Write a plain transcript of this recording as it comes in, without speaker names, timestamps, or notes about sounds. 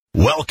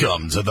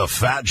Welcome to the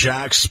Fat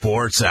Jack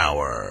Sports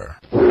Hour.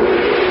 What's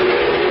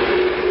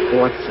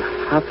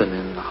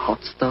happening, the hot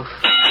stuff?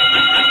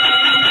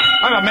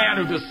 I'm a man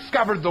who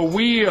discovered the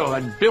wheel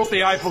and built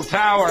the Eiffel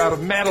Tower out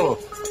of metal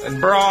and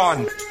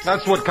brawn.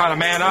 That's what kind of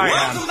man I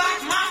am. Welcome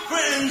back, my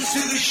friends, to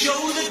the show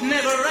that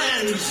never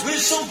ends. We're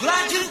so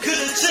glad you could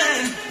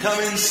attend. Come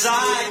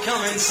inside,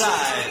 come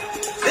inside.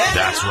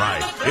 That's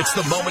right. It's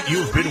the moment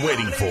you've been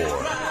waiting for.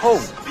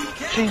 Oh,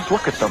 geez,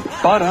 look at the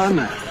butt on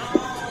that.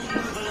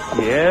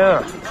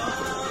 Yeah.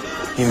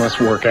 He must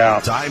work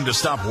out. Time to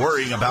stop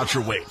worrying about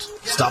your weight.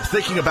 Stop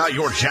thinking about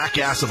your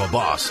jackass of a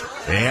boss.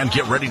 And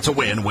get ready to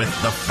win with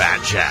the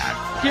Fat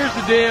Jack. Here's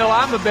the deal.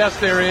 I'm the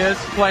best there is,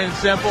 plain and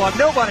simple.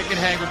 Nobody can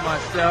hang with my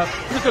stuff.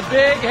 Just a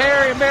big,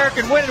 hairy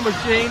American winning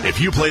machine. If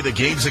you play the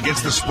games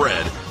against the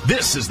spread,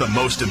 this is the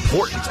most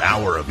important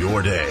hour of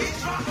your day.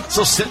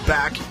 So sit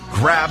back,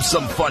 grab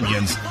some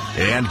Funyuns,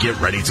 and get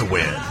ready to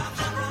win.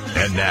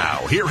 And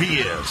now, here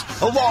he is,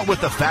 along with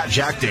the Fat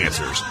Jack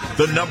Dancers,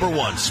 the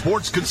 #1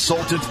 sports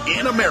consultant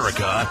in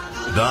America,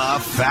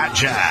 the Fat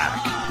Jack.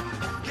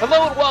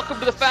 Hello and welcome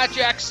to the Fat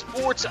Jack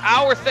Sports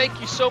Hour.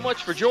 Thank you so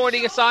much for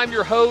joining us. I'm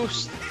your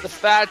host, the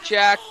Fat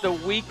Jack. The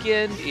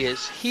weekend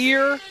is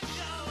here.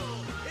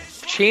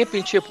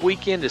 Championship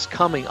weekend is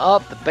coming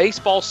up. The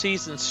baseball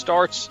season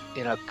starts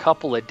in a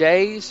couple of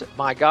days.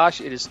 My gosh,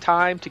 it is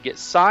time to get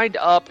signed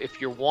up if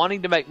you're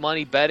wanting to make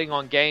money betting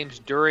on games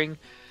during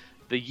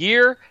the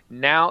year.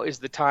 Now is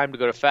the time to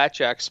go to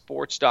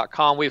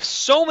FatJackSports.com. We have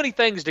so many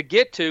things to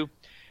get to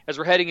as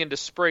we're heading into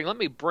spring. Let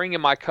me bring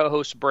in my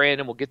co-host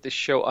Brandon. We'll get this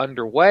show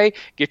underway,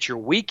 get your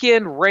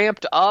weekend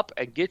ramped up,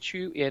 and get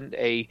you in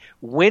a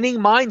winning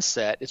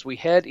mindset as we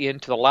head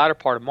into the latter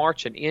part of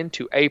March and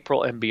into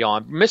April and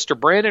beyond. Mr.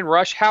 Brandon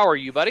Rush, how are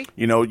you, buddy?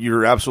 You know,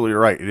 you're absolutely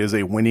right. It is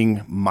a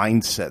winning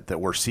mindset that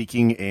we're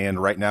seeking, and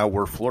right now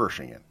we're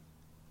flourishing in.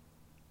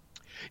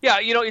 Yeah,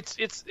 you know, it's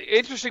an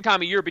interesting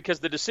time of year because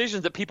the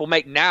decisions that people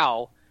make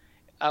now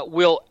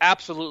will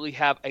absolutely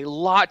have a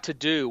lot to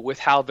do with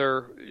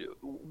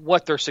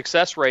what their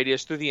success rate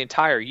is through the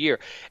entire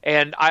year.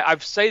 And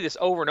I've say this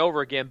over and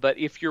over again, but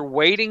if you're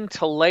waiting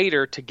till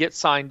later to get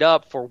signed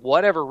up for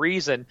whatever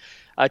reason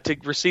to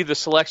receive the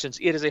selections,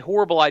 it is a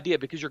horrible idea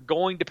because you're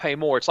going to pay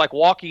more. It's like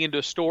walking into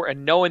a store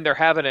and knowing they're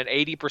having an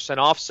 80%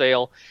 off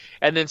sale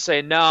and then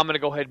saying, no, I'm going to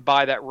go ahead and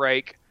buy that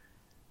rake,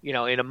 you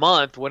know, in a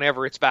month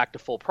whenever it's back to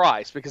full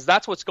price, because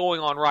that's what's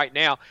going on right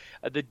now.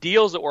 The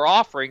deals that we're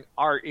offering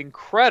are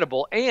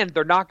incredible, and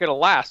they're not going to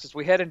last as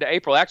we head into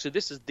April. Actually,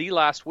 this is the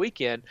last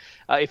weekend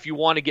if you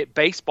want to get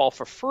baseball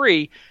for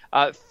free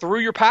through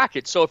your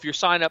package. So if you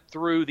sign up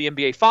through the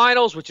NBA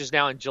Finals, which is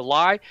now in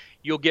July,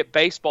 you'll get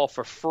baseball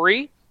for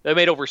free. They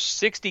made over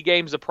 60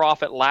 games of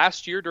profit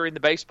last year during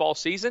the baseball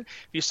season.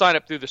 If you sign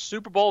up through the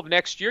Super Bowl of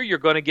next year, you're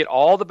going to get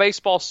all the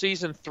baseball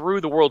season through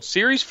the World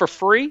Series for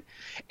free.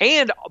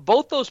 And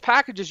both those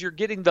packages, you're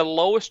getting the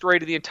lowest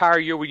rate of the entire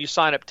year when you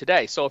sign up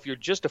today. So if you're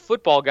just a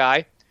football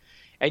guy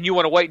and you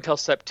want to wait until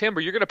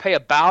September, you're going to pay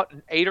about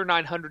 $800 or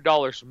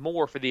 $900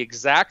 more for the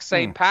exact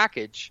same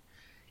package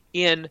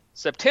in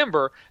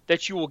September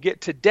that you will get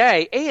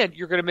today. And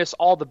you're going to miss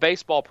all the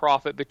baseball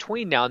profit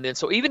between now and then.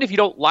 So even if you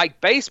don't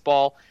like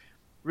baseball,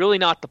 really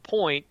not the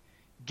point.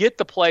 Get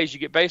the plays. You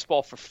get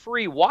baseball for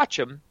free. Watch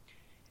them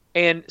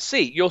and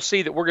see. You'll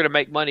see that we're going to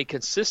make money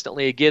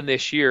consistently again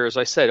this year. As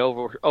I said,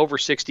 over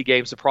 60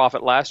 games of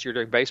profit last year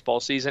during baseball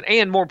season,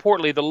 and more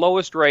importantly, the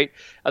lowest rate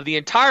of the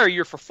entire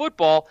year for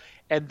football,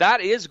 and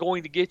that is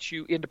going to get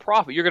you into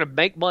profit. You're going to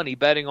make money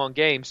betting on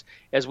games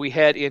as we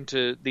head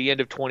into the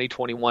end of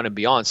 2021 and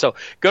beyond. So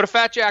go to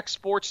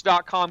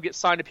FatJackSports.com, get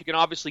signed up. You can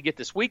obviously get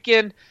this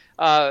weekend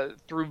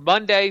through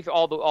Monday,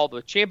 all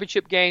the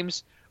championship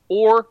games,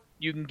 or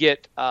you can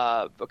get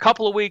a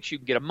couple of weeks, you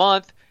can get a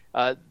month.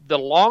 The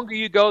longer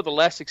you go, the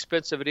less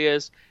expensive it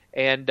is.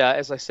 And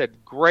as I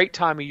said, great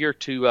time of year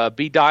to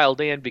be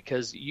dialed in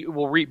because you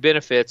will reap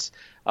benefits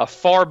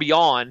far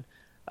beyond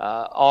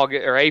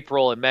August or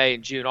April and May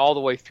and June, all the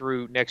way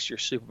through next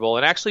year's Super Bowl.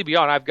 And actually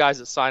beyond, I have guys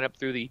that sign up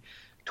through the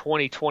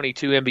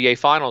 2022 NBA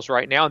Finals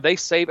right now, and they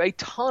save a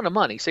ton of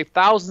money, save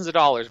thousands of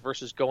dollars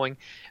versus going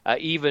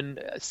even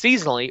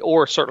seasonally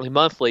or certainly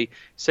monthly,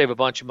 save a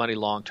bunch of money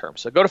long term.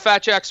 So go to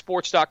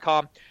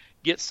FatJackSports.com,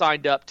 get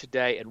signed up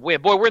today, and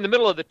win. Boy, we're in the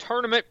middle of the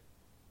tournament,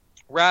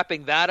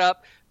 wrapping that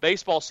up.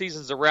 Baseball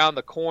season's around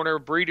the corner.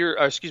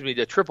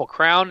 The Triple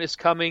Crown is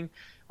coming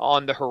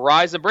on the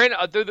horizon. Brandon,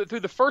 through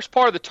the first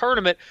part of the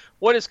tournament,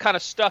 what has kind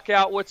of stuck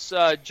out? What's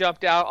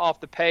jumped out off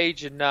the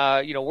page? And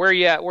where are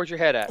you at? Where's your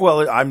head at?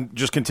 Well, I'm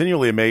just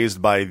continually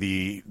amazed by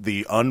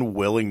the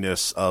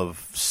unwillingness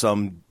of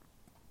some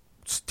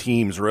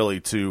teams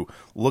really to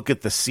look at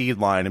the seed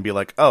line and be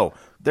like, oh,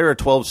 they're a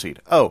 12 seed.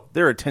 Oh,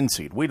 they're a 10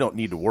 seed. We don't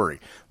need to worry.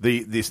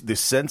 The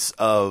sense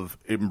of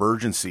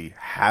emergency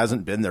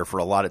hasn't been there for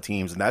a lot of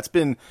teams, and that's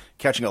been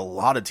catching a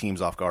lot of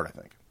teams off guard, I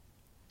think.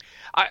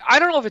 I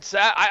don't know if it's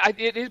that.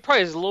 It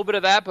probably is a little bit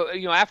of that, but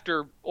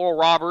after Oral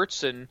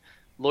Roberts and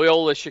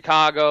Loyola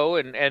Chicago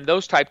and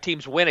those type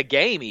teams win a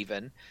game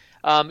even,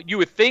 You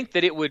would think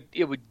that it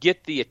would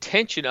get the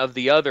attention of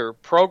the other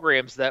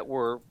programs that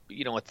were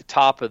at the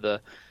top of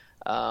the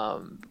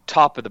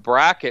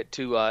bracket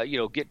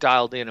to get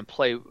dialed in and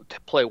play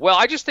well.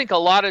 I just think a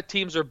lot of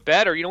teams are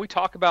better. We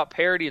talk about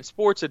parity in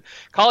sports, and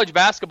college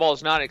basketball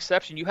is not an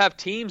exception. You have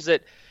teams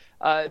that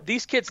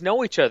these kids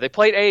know each other. They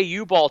played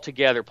AAU ball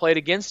together, played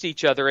against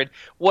each other, and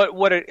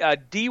what a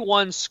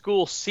D1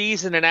 school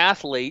sees in an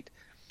athlete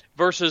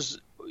versus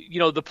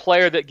the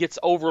player that gets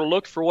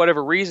overlooked for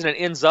whatever reason and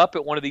ends up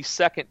at one of these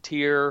second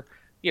tier,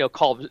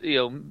 called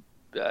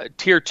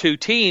tier 2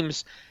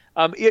 teams,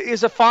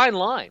 is a fine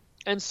line.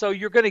 And so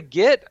you're going to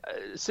get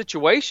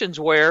situations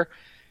where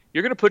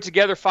you're going to put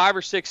together 5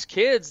 or 6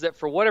 kids that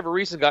for whatever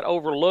reason got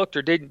overlooked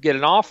or didn't get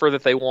an offer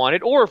that they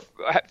wanted, or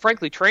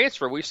frankly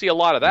transfer. We see a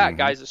lot of that.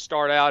 Guys that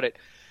start out at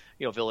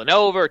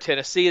Villanova or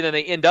Tennessee, and then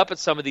they end up at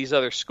some of these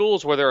other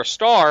schools where they're a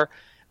star.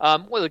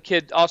 The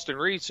kid Austin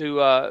Reeves, who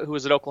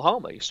was at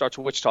Oklahoma, he starts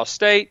at Wichita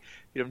State.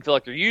 You don't feel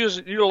like they're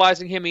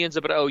utilizing him. He ends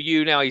up at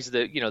OU. Now he's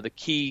the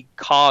key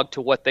cog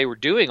to what they were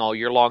doing all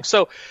year long.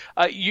 So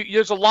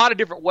there's a lot of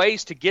different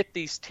ways to get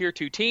these tier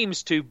 2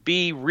 teams to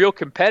be really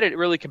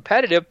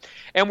competitive,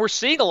 and we're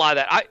seeing a lot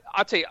of that.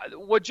 I'll tell you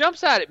what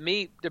jumps out at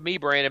me,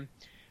 Brandon,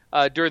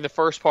 during the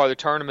first part of the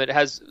tournament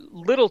has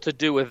little to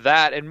do with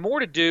that, and more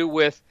to do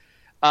with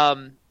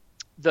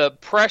the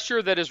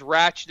pressure that is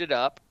ratcheted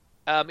up.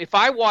 If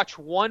I watch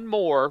one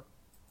more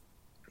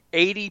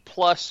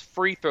 80-plus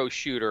free throw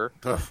shooter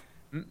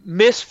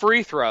miss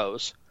free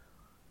throws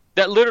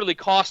that literally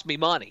cost me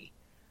money,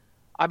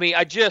 I mean,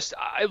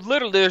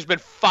 literally there's been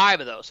 5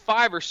 of those,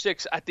 5 or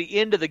 6 at the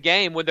end of the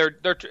game when they're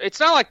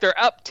it's not like they're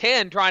up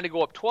 10 trying to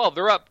go up 12.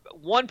 They're up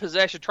 1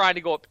 possession trying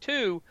to go up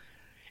 2,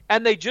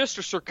 and they just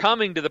are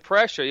succumbing to the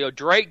pressure.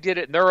 Drake did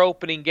it in their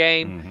opening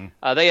game.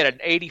 They had an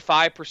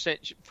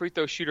 85% free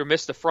throw shooter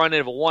miss the front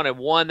end of a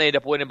 1-and-1. They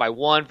ended up winning by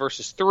 1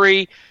 versus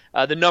 3.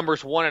 The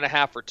number's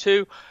 1.5 or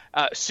 2.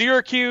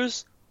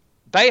 Syracuse,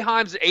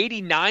 Boeheim's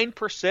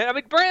 89%. I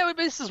mean, Brandon,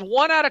 this is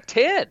 1 out of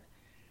 10.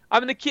 I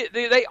mean, the kid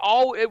they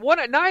all at 1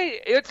 at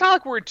night. It's not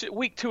like we're in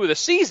week 2 of the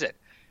season.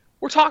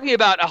 We're talking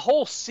about a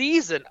whole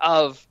season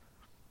of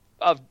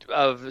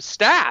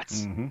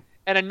stats,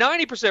 and a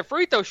 90%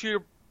 free throw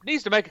shooter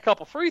needs to make a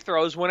couple free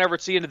throws whenever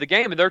it's the end of the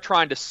game, and they're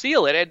trying to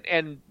seal it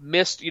and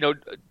missed.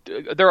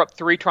 They're up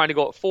 3 trying to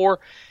go up 4,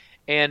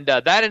 and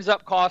that ends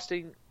up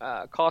costing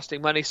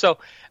money. So,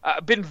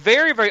 been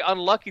very, very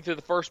unlucky through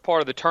the first part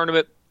of the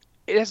tournament.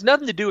 It has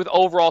nothing to do with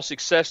overall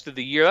success through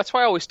the year. That's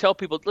why I always tell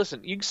people,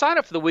 listen, you can sign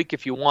up for the week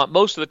if you want.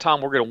 Most of the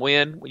time, we're going to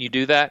win when you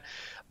do that.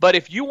 But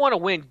if you want to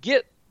win,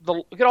 get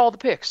all the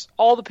picks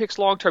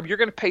long term. You're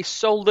going to pay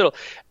so little.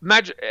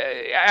 Imagine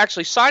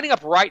actually signing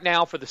up right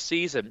now for the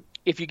season.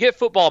 If you get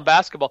football and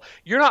basketball,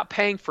 you're not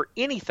paying for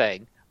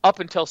anything up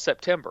until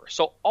September.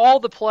 So all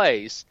the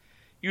plays,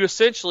 you're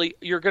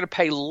going to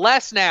pay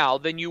less now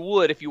than you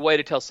would if you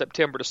waited till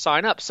September to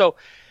sign up. So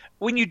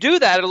when you do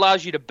that, it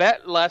allows you to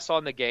bet less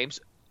on the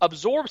games,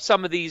 absorb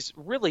some of these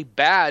really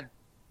bad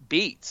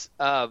beats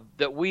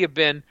that we have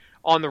been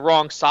on the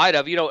wrong side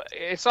of.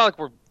 It's not like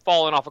we're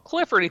falling off a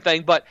cliff or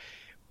anything, but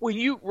when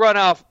you run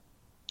off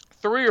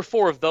 3 or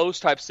 4 of those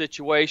type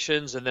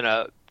situations and then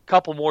a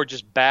couple more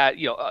just bad,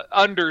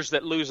 unders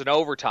that lose in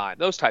overtime,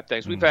 those type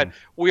things.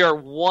 We are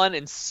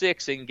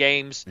 1-6 in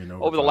games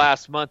over the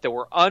last month that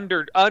were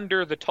under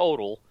the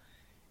total,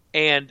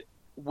 and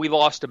we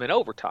lost them in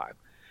overtime.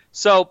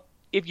 So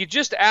if you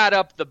just add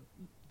up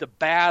the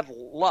bad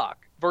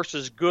luck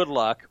versus good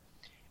luck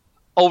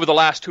over the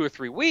last 2 or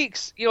 3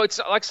 weeks, it's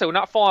like I said, we're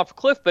not falling off a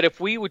cliff, but if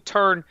we would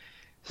turn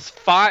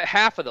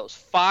 5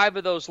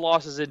 of those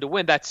losses into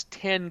win, that's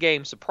 10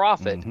 games of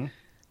profit.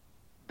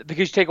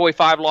 Because you take away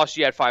 5 losses,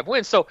 you add 5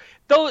 wins. So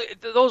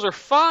those are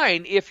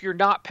fine if you're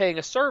not paying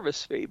a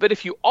service fee. But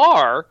if you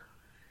are,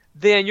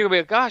 then you're going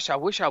to be like, gosh, I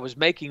wish I was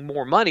making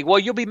more money. Well,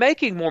 you'll be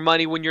making more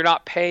money when you're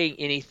not paying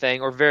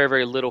anything or very,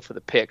 very little for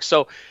the pick.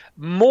 So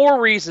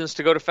more reasons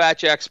to go to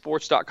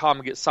FatJackSports.com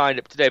and get signed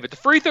up today. But the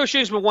free throw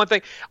shooting has been one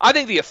thing. I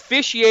think the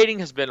officiating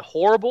has been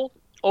horrible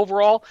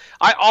overall.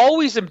 I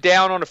always am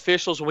down on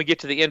officials when we get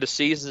to the end of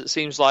seasons. It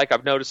seems like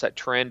I've noticed that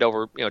trend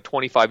over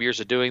 25 years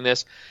of doing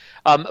this.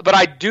 But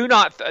I do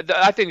not.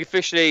 I think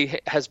officiating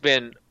has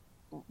been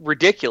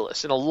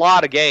ridiculous in a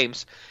lot of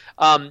games.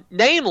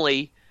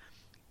 Namely,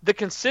 the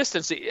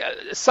consistency.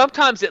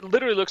 Sometimes it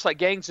literally looks like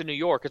gangs in New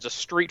York. It's a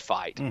street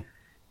fight.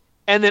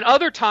 And then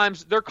other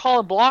times they're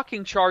calling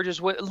blocking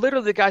charges when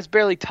literally the guy's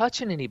barely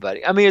touching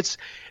anybody. I mean,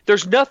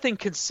 there's nothing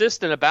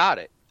consistent about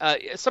it.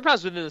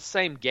 Sometimes within the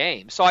same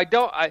game. So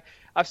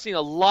I've seen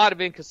a lot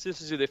of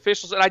inconsistency with the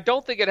officials, and I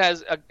don't think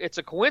it's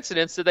a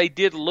coincidence that they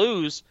did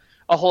lose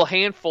a whole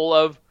handful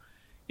of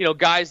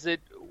guys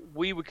that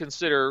we would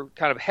consider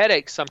kind of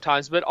headaches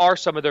sometimes, but are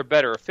some of their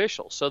better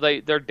officials. So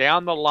they're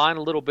down the line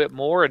a little bit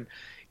more, and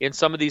in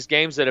some of these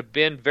games that have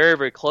been very,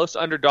 very close,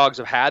 underdogs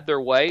have had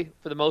their way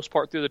for the most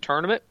part through the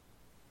tournament.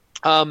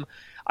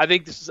 I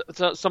think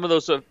some of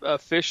those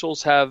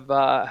officials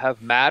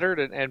have mattered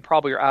and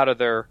probably are out of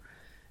their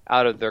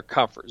out of their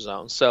comfort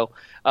zone. So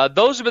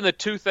those have been the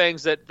two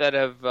things that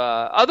have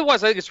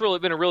otherwise I think it's really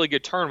been a really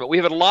good tournament.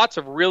 We've had lots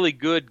of really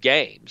good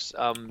games.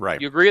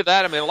 Right. You agree with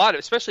that? I mean,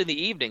 especially in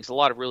the evenings, a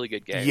lot of really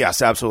good games.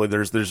 Yes,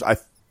 absolutely. I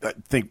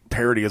think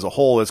parity as a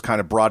whole has kind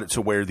of brought it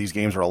to where these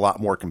games are a lot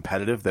more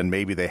competitive than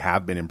maybe they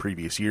have been in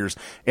previous years.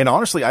 And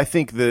honestly, I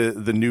think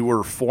the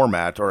newer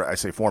format, or I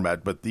say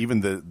format, but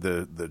even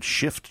the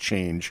shift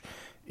change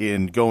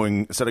in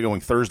going, instead of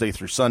going Thursday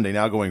through Sunday,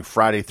 now going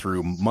Friday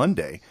through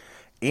Monday,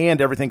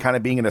 and everything kind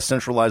of being in a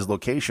centralized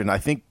location, I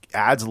think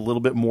adds a little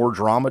bit more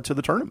drama to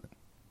the tournament.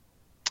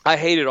 I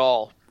hate it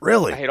all.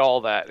 Really? I hate all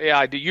that. Yeah,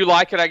 I do. You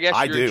like it, I guess?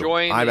 I You're do.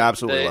 Enjoying I'm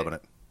absolutely loving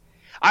it.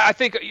 I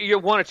think you're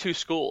one of two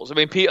schools. I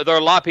mean, there are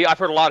a lot of people. I've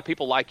heard a lot of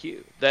people like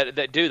you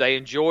that do. They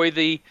enjoy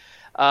the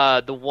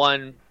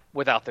one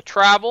without the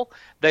travel.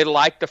 They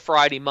like the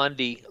Friday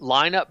Monday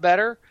lineup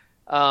better.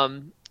 I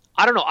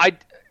don't know.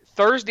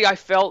 Thursday I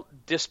felt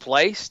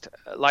displaced.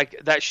 Like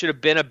that should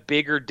have been a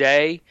bigger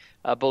day,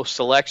 both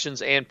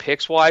selections and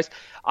picks wise.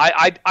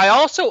 I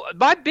also,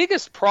 my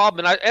biggest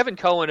problem, and Evan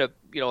Cohen,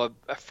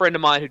 a friend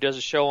of mine who does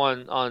a show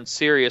on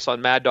Sirius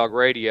on Mad Dog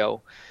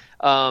Radio.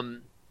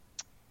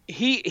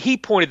 He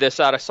pointed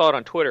this out. I saw it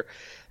on Twitter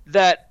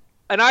that,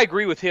 and I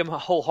agree with him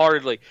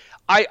wholeheartedly.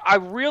 I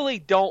really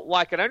don't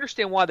like, and I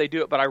understand why they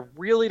do it, but I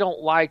really don't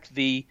like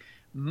the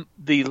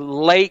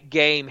late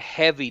game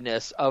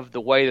heaviness of the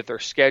way that they're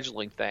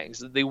scheduling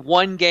things. The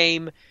one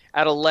game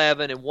at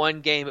 11 and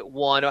one game at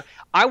 1.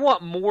 I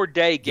want more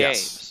day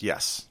games.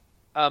 Yes.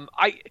 And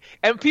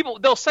people,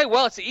 they'll say,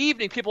 well, it's the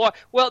evening. People are,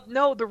 well,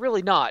 no, they're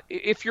really not.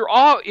 If you're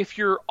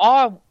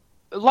a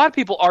lot of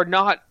people are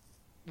not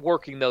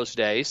working those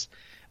days.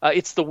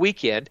 It's the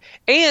weekend,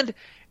 and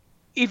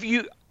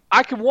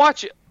I can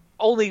watch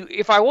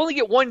if I only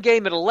get one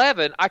game at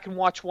 11, I can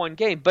watch one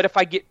game. But if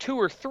I get 2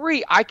 or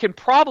 3, I can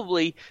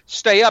probably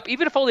stay up,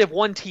 even if I only have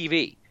one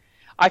TV.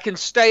 I can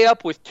stay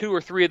up with 2 or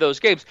 3 of those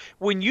games.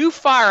 When you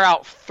fire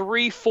out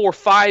 3, 4,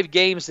 5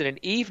 games in an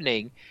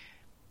evening,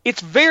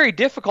 it's very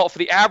difficult for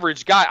the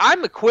average guy.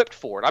 I'm equipped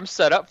for it. I'm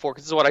set up for it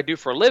because this is what I do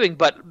for a living.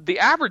 But the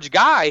average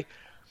guy,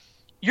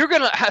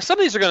 some of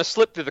these are going to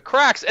slip through the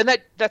cracks, and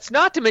that's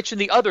not to mention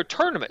the other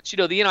tournaments.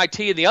 The NIT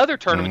and the other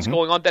tournaments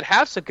going on that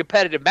have some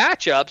competitive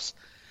matchups.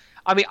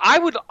 I mean,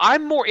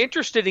 I'm more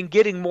interested in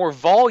getting more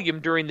volume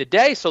during the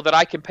day so that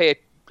I can pay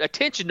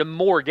attention to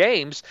more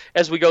games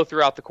as we go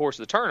throughout the course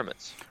of the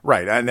tournaments.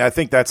 Right, and I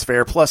think that's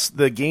fair. Plus,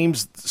 the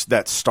games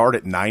that start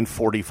at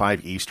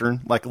 9:45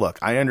 Eastern. Like, look,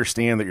 I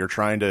understand that you're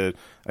trying to.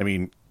 I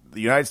mean,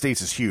 the United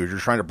States is huge. You're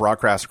trying to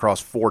broadcast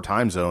across 4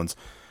 time zones.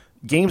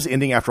 Games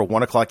ending after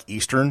 1 o'clock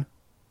Eastern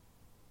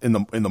in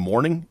the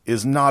morning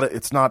is not.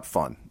 It's not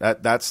fun.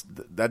 That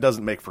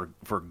doesn't make for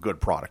good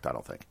product, I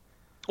don't think.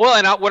 Well,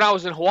 and when I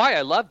was in Hawaii,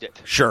 I loved it.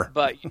 Sure,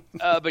 but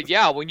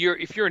yeah,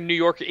 if you're in New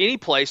York or any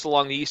place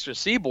along the Eastern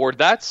Seaboard,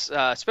 that's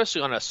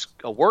especially on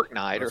a work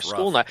night or a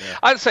school night. Yeah.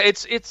 I'd say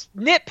it's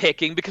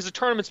nitpicking because the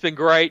tournament's been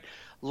great.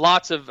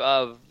 Lots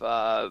of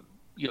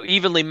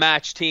evenly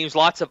matched teams,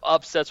 lots of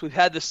upsets. We've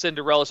had the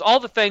Cinderellas, all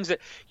the things that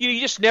you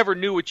just never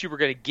knew what you were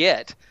going to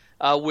get.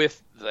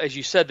 With, as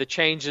you said, the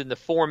change in the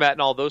format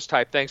and all those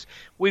type things.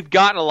 We've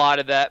gotten a lot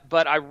of that,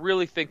 but I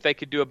really think they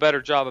could do a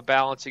better job of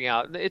balancing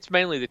out. It's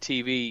mainly the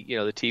TV,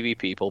 the TV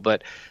people,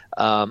 but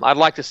I'd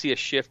like to see a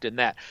shift in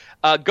that.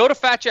 Go to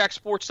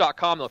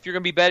FatJackSports.com, though. If you're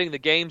going to be betting the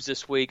games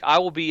this week, I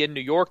will be in New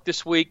York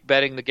this week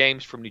betting the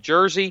games from New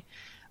Jersey.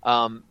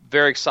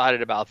 Very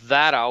excited about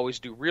that. I always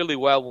do really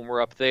well when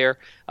we're up there.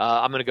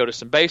 I'm going to go to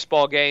some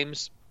baseball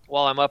games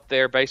while I'm up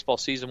there. Baseball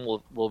season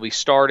will be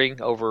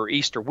starting over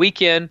Easter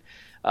weekend.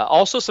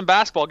 Also some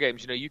basketball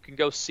games. You can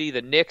go see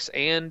the Knicks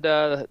and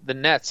the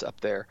Nets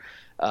up there.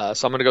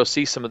 So I'm going to go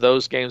see some of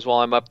those games while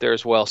I'm up there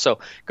as well. So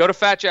go to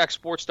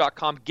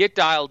FatJackSports.com. Get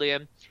dialed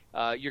in.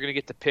 You're going to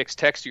get the picks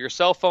text to your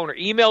cell phone or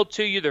emailed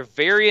to you. They're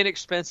very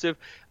inexpensive.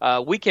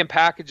 Weekend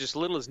package as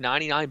little as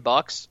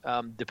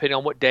 $99, depending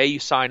on what day you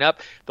sign up.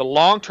 The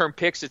long-term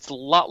picks, it's a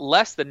lot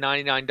less than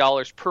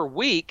 $99 per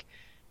week.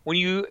 When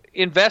you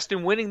invest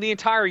in winning the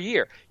entire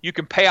year, you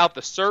can pay out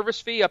the service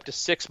fee up to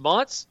 6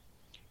 months.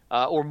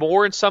 Or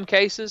more in some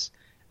cases,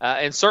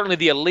 and certainly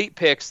the elite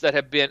picks that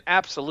have been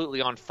absolutely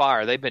on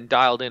fire. They've been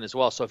dialed in as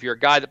well. So if you're a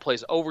guy that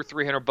plays over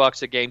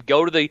 $300 a game,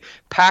 go to the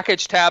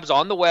package tabs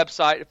on the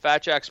website at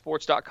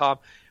FatJackSports.com.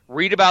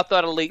 Read about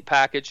that elite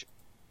package.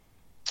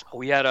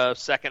 We had a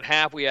second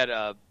half. We had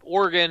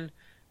Oregon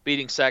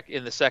beating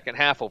in the second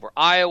half over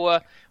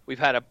Iowa. We've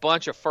had a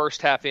bunch of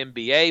first half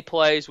NBA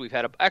plays. We've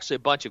had actually a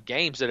bunch of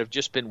games that have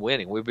just been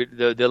winning.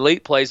 The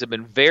elite plays have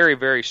been very,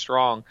 very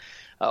strong.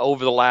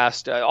 Over the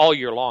last all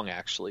year long,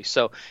 actually.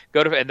 So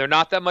and they're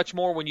not that much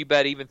more when you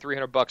bet even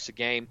 $300 a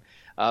game.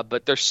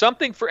 But there's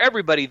something for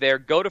everybody there.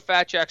 Go to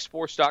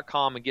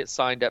FatJackSports.com and get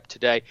signed up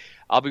today.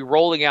 I'll be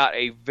rolling out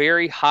a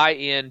very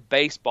high-end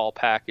baseball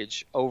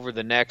package over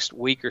the next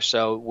week or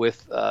so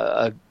with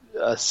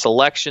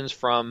selections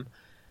from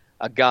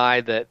a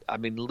guy that,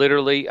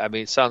 literally,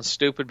 it sounds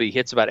stupid, but he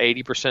hits about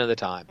 80% of the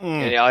time.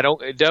 And I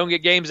don't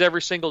get games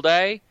every single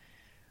day,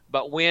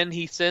 but when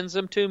he sends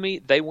them to me,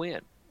 they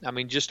win. I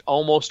mean, just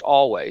almost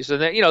always.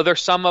 And then, you know,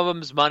 there's some of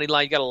them's money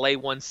line. You got to lay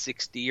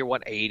 160 or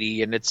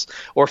 180, and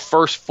or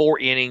first 4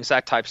 innings,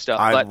 that type of stuff.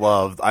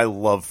 I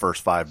love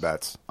first 5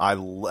 bets.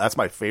 That's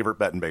my favorite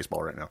bet in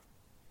baseball right now.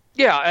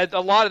 Yeah,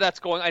 a lot of that's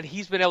going, and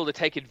he's been able to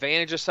take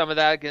advantage of some of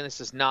that. Again,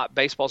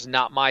 baseball's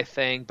not my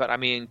thing, but I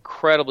mean,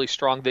 incredibly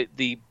strong.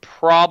 The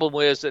problem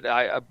is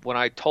that when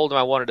I told him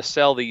I wanted to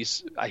sell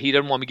these, he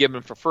didn't want me to give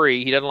them for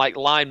free. He doesn't like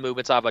line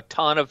movements. I have a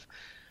ton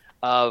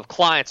of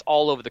clients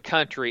all over the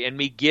country, and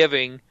me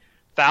giving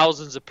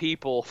thousands of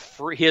people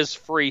his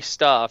free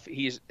stuff,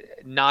 he's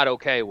not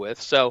okay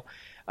with. So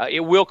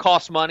it will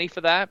cost money for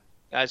that.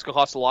 It's going to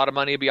cost a lot of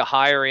money to be a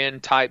higher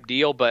end type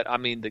deal, but I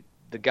mean,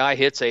 the guy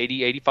hits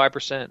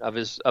 85% of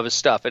his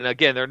stuff. And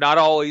again, they're not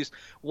always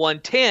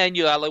 110,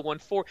 you got to like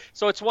 140.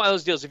 So it's one of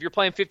those deals. If you're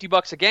playing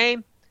 $50 a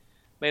game,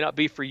 may not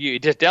be for you.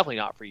 It's definitely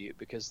not for you,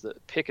 because the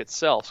pick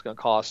itself is going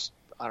to cost,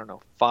 I don't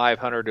know,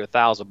 $500 to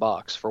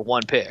 $1,000 for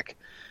one pick.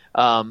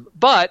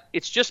 But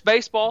it's just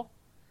baseball.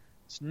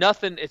 It's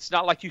nothing. It's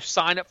not like you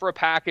sign up for a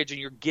package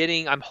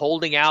and I'm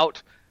holding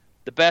out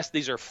the best.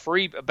 These are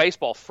free,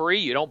 baseball free.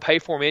 You don't pay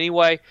for them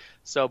anyway.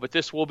 So, but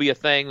this will be a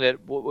thing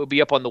that will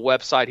be up on the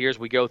website here as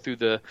we go through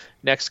the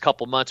next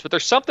couple months. But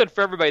there's something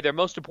for everybody there.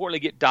 Most importantly,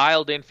 get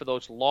dialed in for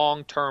those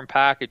long-term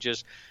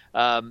packages,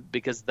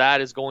 because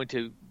that is going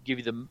to give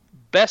you the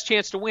best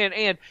chance to win.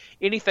 And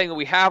anything that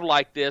we have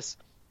like this,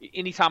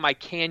 anytime I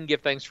can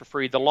give things for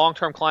free, the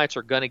long-term clients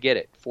are going to get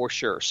it for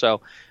sure.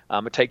 So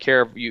I'm going to take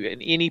care of you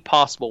in any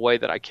possible way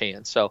that I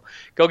can. So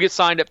go get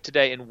signed up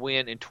today and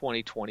win in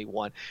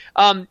 2021.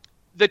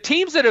 The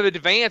teams that have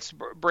advanced,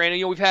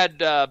 Brandon, we've had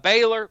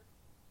Baylor,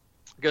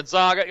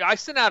 Gonzaga. I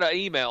sent out an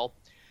email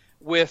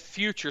with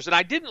futures, and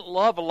I didn't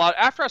love a lot.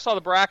 After I saw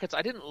the brackets,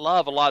 I didn't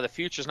love a lot of the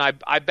futures, and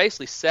I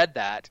basically said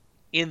that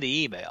in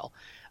the email.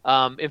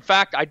 In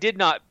fact, I did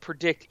not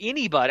predict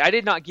anybody. I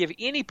did not give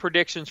any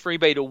predictions for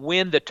anybody to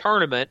win the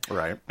tournament,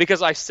 right?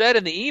 Because I said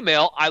in the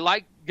email I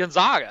like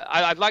Gonzaga.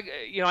 I like,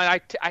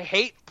 I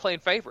hate playing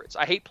favorites.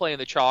 I hate playing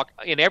the chalk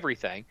in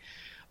everything,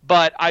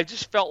 but I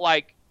just felt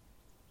like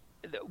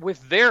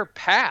with their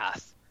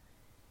path,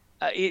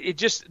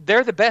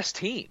 they're the best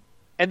team.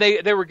 And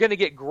they were going to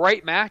get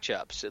great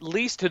matchups, at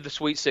least to the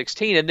Sweet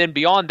 16. And then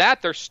beyond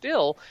that, they're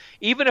still,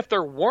 even if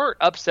there weren't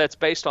upsets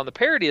based on the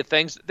parity of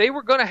things, they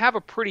were going to have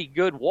a pretty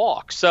good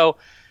walk. So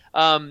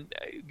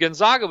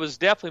Gonzaga was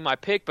definitely my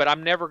pick, but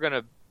I'm never going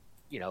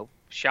to,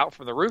 shout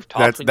from the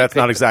rooftops. That's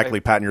not exactly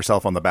patting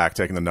yourself on the back,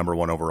 taking the number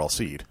 1 overall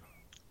seed.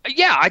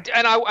 Yeah,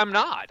 I'm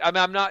not.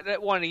 I'm not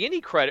wanting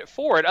any credit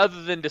for it,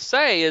 other than to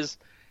say is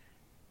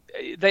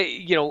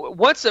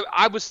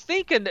I was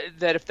thinking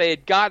that if they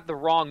had got the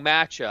wrong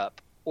matchup,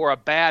 or a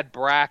bad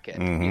bracket,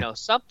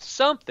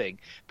 something,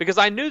 because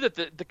I knew that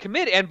the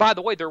committee, and by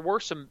the way, there were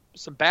some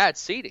bad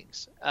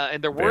seedings,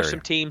 and there were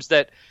some teams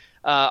that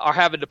are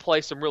having to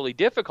play some really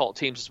difficult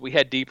teams as we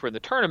head deeper in the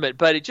tournament,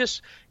 but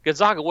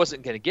Gonzaga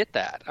wasn't going to get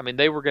that. I mean,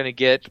 they were going to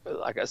get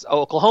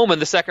Oklahoma in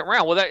the second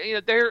round. Well,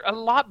 they're a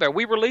lot better.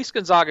 We released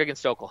Gonzaga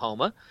against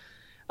Oklahoma,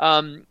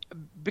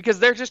 because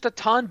they're just a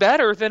ton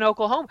better than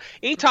Oklahoma.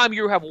 Anytime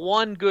you have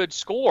one good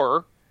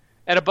scorer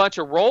and a bunch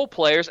of role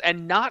players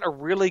and not a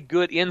really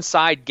good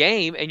inside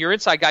game, and your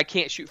inside guy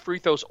can't shoot free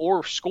throws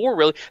or score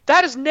really,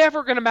 that is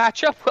never going to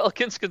match up well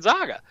against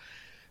Gonzaga.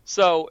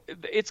 So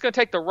it's going to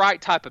take the right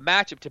type of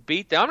matchup to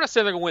beat them. I'm not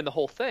saying they're going to win the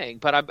whole thing,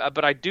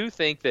 but I do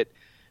think that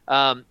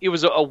it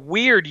was a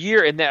weird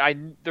year in that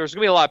there's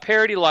going to be a lot of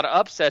parity, a lot of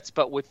upsets,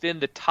 but within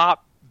the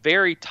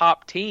very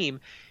top team,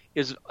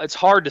 it's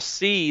hard to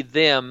see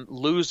them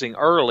losing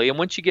early. And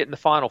once you get in the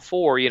Final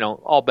Four,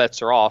 all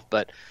bets are off.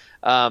 But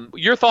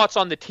your thoughts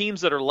on the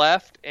teams that are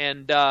left,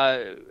 and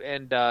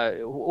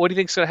what do you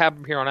think is going to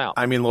happen here on out?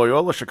 I mean,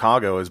 Loyola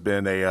Chicago has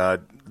been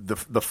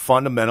the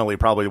fundamentally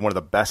probably one of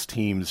the best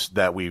teams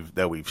that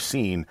we've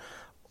seen.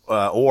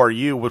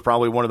 ORU was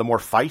probably one of the more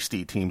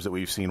feisty teams that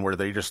we've seen, where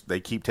they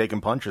keep taking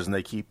punches and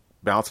they keep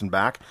bouncing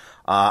back.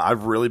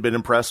 I've really been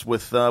impressed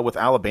with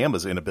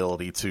Alabama's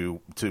inability to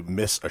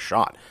miss a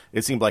shot.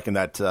 It seemed like in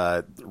that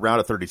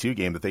round of 32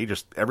 game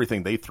that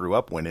everything they threw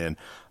up went in.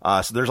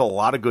 So there's a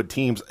lot of good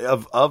teams.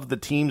 Of the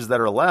teams that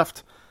are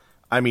left,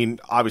 I mean,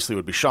 obviously it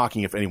would be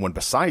shocking if anyone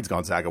besides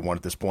Gonzaga won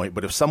at this point,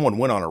 but if someone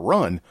went on a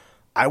run,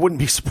 I wouldn't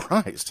be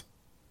surprised.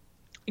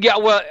 Yeah,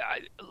 well,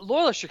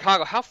 Loyola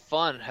Chicago, how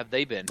fun have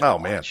they been? Oh,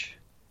 man.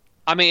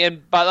 I mean,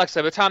 and like I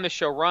said, by the time the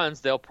show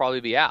runs, they'll probably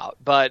be out.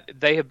 But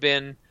they have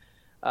been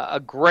a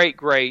great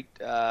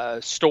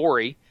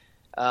story.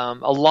 A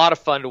lot of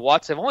fun to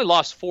watch. They've only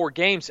lost 4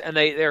 games, and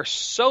they're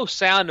so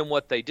sound in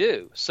what they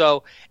do.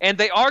 So, and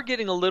they are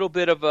getting a little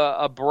bit of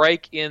a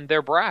break in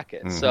their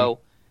bracket. Mm-hmm. So,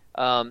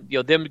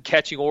 them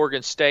catching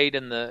Oregon State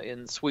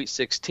in Sweet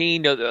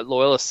 16,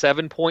 Loyola's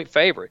 7-point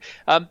favorite.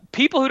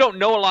 People who don't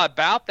know a lot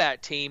about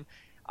that team,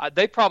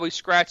 they probably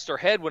scratched their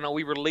head when I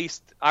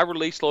released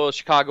Loyola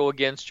Chicago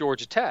against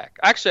Georgia Tech.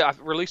 Actually,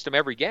 I've released them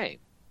every game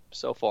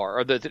so far,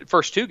 or the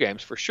first 2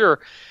 games for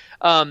sure.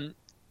 And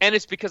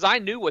it's because I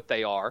knew what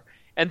they are.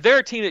 And they're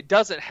a team that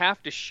doesn't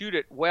have to shoot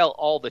it well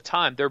all the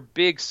time. Their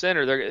big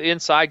center, their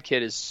inside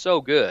kid is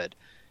so good.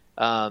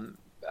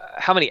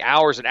 how many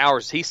hours and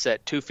hours he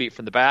sat 2 feet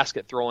from the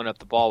basket throwing up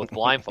the ball with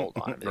blindfold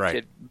on him. The Right.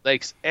 kid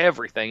makes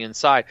everything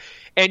inside.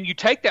 And you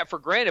take that for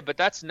granted, but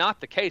that's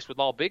not the case with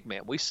all big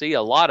men. We see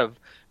a lot of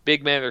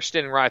big men that are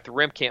standing right at the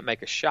rim, can't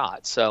make a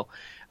shot. So,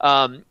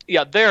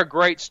 they're a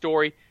great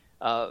story.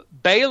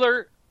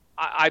 Baylor,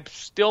 I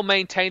still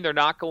maintain they're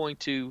not going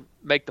to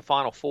make the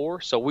Final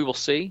Four, so we will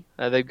see.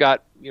 They've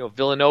got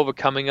Villanova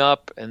coming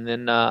up, and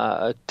then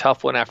a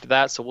tough one after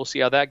that, so we'll see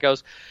how that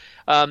goes.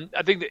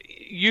 I think the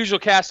usual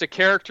cast of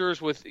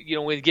characters with,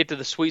 when you get to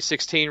the Sweet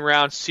 16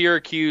 round,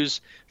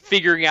 Syracuse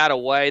figuring out a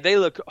way. They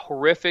look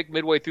horrific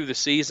midway through the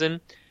season.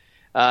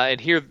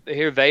 And here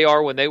they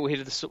are when they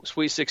hit the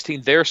Sweet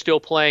 16. They're still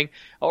playing.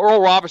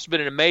 Oral Roberts has been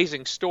an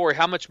amazing story.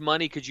 How much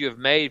money could you have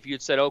made if you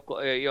had said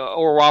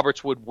Oral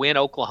Roberts would win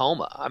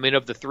Oklahoma? I mean,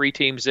 of the three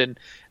teams in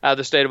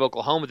the state of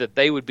Oklahoma, that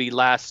they would be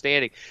last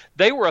standing.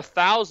 They were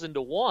 1,000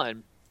 to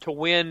 1 to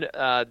win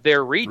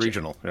their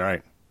Regional,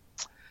 right.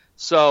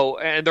 So,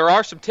 and there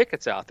are some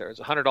tickets out there. It's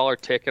a $100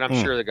 ticket.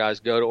 I'm sure the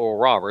guys go to Oral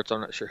Roberts. I'm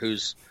not sure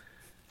who's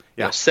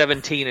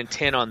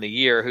 17-10 on the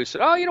year who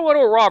said, "Oh, you know what?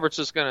 Oral Roberts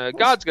is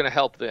God's gonna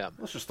help them."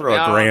 Let's just throw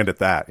 $1,000 at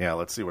that. Yeah,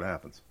 let's see what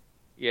happens.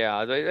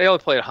 Yeah, they only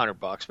played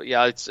 $100, but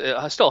yeah, it's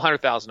still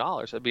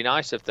 $100,000. It'd be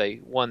nice if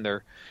they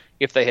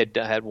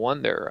had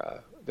won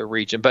their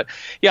region. But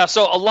yeah,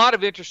 so a lot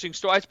of interesting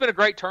stories. It's been a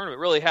great tournament,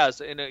 it really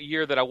has, in a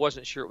year that I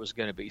wasn't sure it was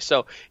going to be.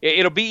 So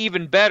it'll be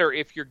even better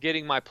if you're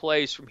getting my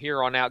plays from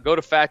here on out. Go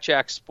to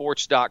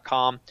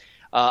FatJackSports.com.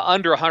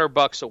 Under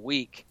 $100 a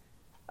week.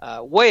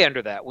 Way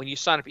under that when you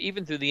sign up,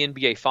 even through the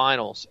NBA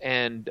Finals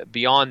and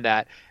beyond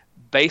that.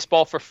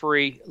 Baseball for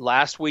free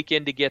last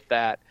weekend to get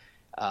that.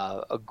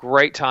 A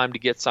great time to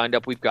get signed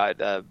up. We've got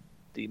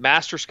the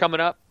Masters coming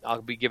up.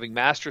 I'll be giving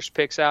Masters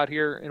picks out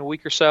here in a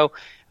week or so.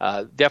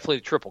 Definitely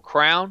the Triple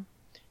Crown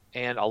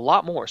and a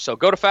lot more. So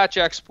go to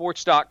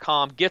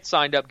FatJackSports.com, get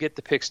signed up, get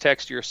the picks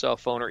text to your cell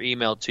phone or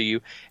emailed to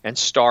you, and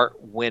start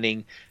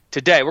winning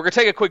today. We're going to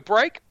take a quick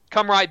break.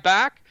 Come right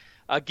back.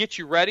 Get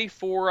you ready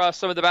for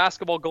some of the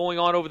basketball going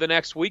on over the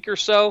next week or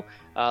so.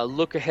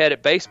 Look ahead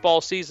at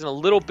baseball season a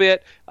little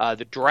bit.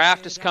 The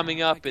draft is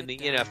coming up in the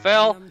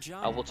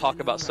NFL. We'll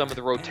talk about some of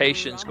the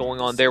rotations going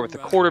on there with the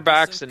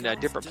quarterbacks and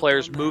different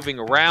players moving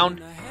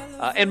around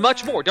and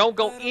much more. Don't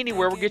go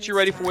anywhere. We'll get you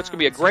ready for what's going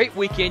to be a great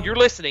weekend. You're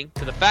listening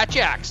to the Fat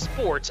Jack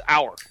Sports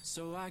Hour.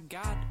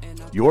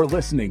 You're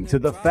listening to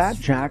the Fat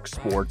Jack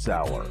Sports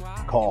Hour.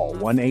 Call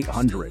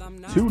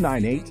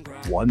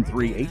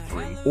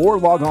 1-800-298-1383 or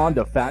log on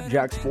to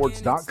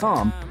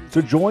FatJackSports.com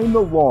to join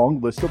the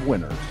long list of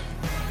winners.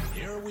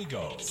 Here we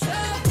go. So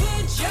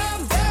put your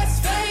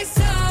best face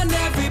on,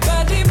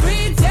 everybody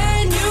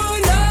pretend you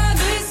know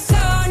this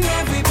song.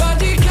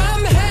 Everybody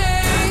come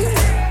hang.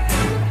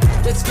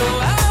 Let's go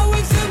out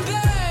with a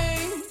bang.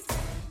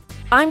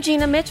 I'm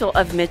Gina Mitchell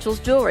of Mitchell's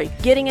Jewelry.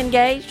 Getting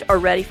engaged or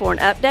ready for an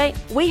update?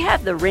 We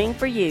have the ring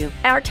for you.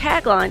 Our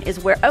tagline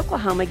is where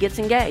Oklahoma gets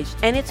engaged,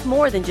 and it's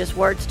more than just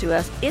words to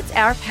us. It's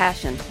our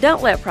passion.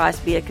 Don't let price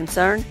be a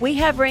concern. We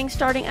have rings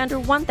starting under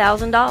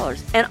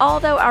 $1,000. And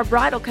although our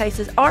bridal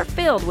cases are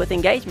filled with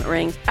engagement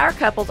rings, our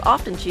couples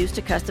often choose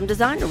to custom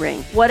design a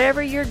ring.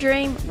 Whatever your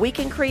dream, we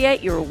can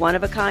create your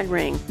one-of-a-kind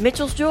ring.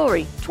 Mitchell's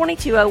Jewelry,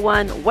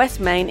 2201 West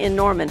Main in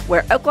Norman,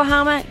 where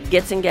Oklahoma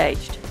gets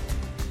engaged.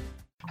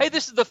 Hey,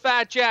 this is the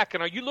Fat Jack,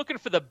 and are you looking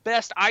for the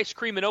best ice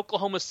cream in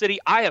Oklahoma City?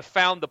 I have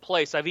found the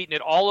place. I've eaten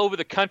it all over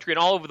the country and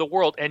all over the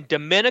world, and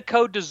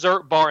Domenico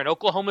Dessert Bar in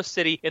Oklahoma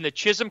City in the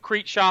Chisholm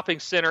Creek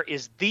Shopping Center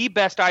is the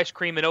best ice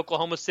cream in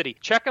Oklahoma City.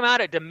 Check them out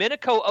at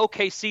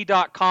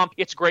DomenicoOKC.com.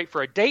 It's great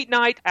for a date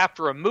night,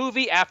 after a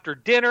movie, after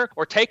dinner,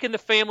 or taking the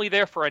family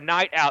there for a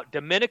night out.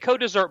 Domenico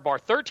Dessert Bar,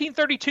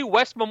 1332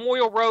 West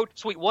Memorial Road,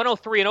 Suite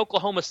 103 in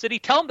Oklahoma City.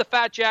 Tell them the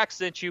Fat Jack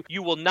sent you.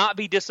 You will not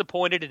be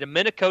disappointed at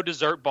Domenico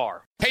Dessert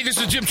Bar. Hey, this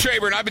is Jim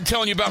Traber, and I've been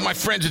telling you about my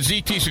friends at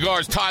ZT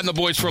Cigars, Todd and the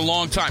boys, for a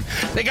long time.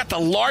 They got the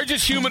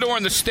largest humidor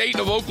in the state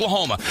of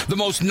Oklahoma, the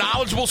most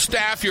knowledgeable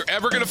staff you're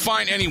ever going to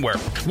find anywhere.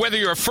 Whether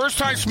you're a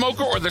first-time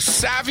smoker or the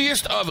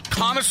savviest of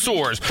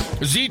connoisseurs,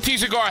 ZT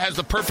Cigar has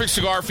the perfect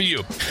cigar for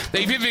you.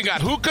 They've even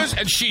got hookahs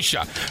and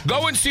shisha.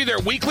 Go and see their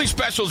weekly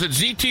specials at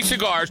ZT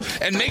Cigars,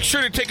 and make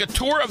sure to take a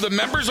tour of the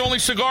members-only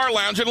cigar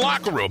lounge and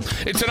locker room.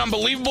 It's an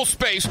unbelievable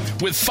space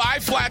with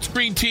 5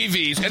 flat-screen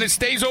TVs, and it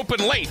stays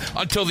open late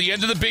until the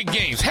end of the big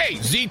game. Hey,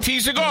 ZT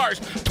Cigars,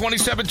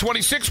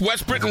 2726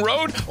 West Britain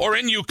Road, or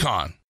in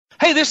Yukon.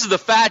 Hey, this is the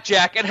Fat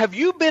Jack, and have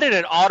you been in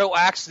an auto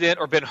accident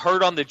or been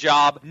hurt on the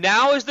job?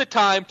 Now is the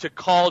time to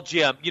call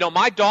Jim. You know,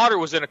 my daughter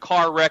was in a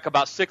car wreck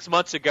about 6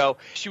 months ago.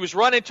 She was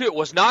run into it. It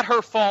was not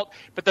her fault,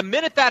 but the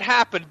minute that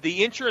happened,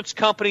 the insurance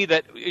company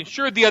that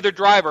insured the other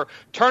driver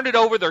turned it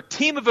over their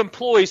team of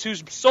employees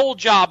whose sole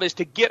job is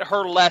to get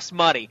her less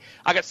money.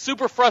 I got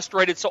super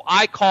frustrated, so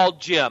I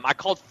called Jim. I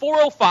called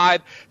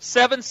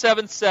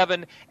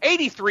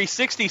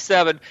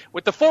 405-777-8367.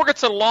 With the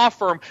Forgetson Law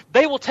Firm,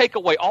 they will take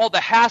away all the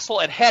hassle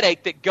and headache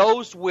that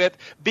goes with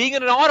being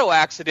in an auto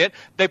accident.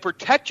 They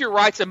protect your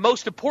rights, and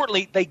most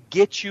importantly, they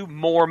get you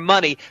more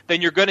money than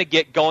you're going to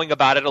get going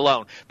about it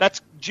alone.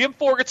 That's Jim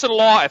Forgetson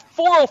Law at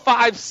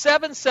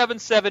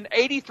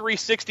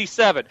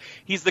 405-777-8367.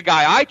 He's the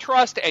guy I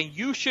trust, and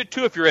you should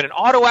too. If you're in an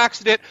auto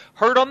accident,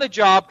 hurt on the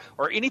job,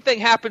 or anything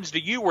happens to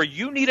you where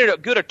you need a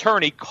good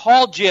attorney,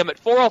 call Jim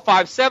at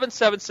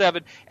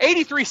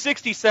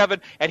 405-777-8367,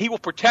 and he will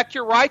protect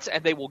your rights,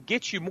 and they will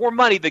get you more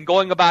money than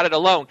going about it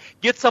alone.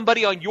 Get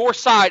somebody on your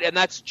side, and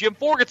that's Jim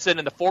Forgetson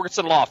and the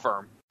Forgetson Law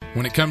Firm.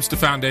 When it comes to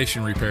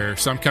foundation repair,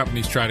 some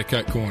companies try to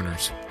cut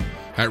corners.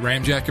 At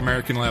Ramjack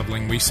American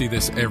Leveling, we see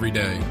this every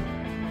day.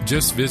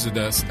 Just visit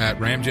us at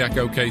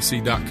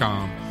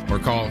ramjackokc.com or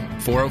call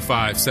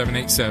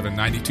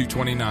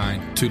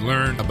 405-787-9229 to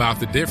learn about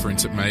the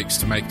difference it makes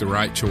to make the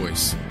right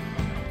choice.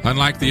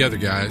 Unlike the other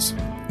guys,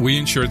 we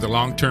ensure the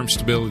long-term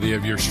stability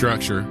of your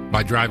structure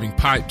by driving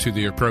pipe to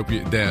the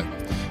appropriate depth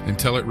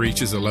until it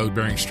reaches a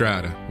load-bearing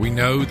strata. We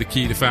know the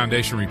key to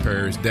foundation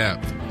repair is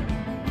depth.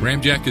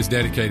 Ramjack is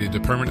dedicated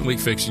to permanently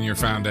fixing your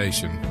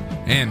foundation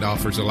and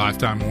offers a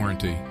lifetime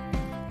warranty.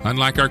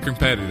 Unlike our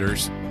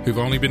competitors, who've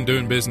only been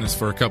doing business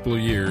for a couple of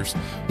years,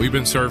 we've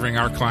been serving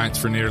our clients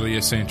for nearly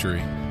a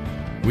century.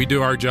 We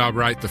do our job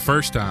right the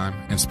first time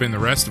and spend the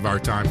rest of our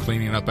time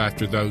cleaning up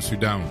after those who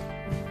don't.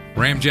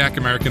 Ramjack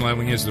American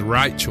Leveling is the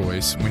right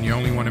choice when you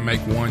only want to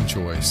make one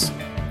choice.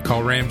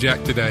 Call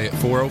Ramjack today at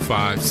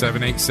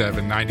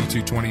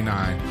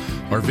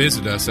 405-787-9229 or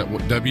visit us at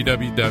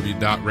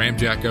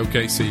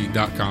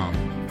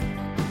www.ramjackokc.com.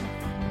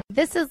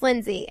 This is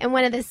Lindsay, and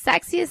one of the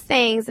sexiest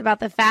things about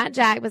the Fat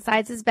Jack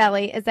besides his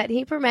belly is that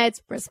he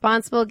promotes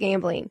responsible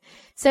gambling.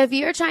 So if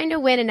you're trying to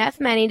win enough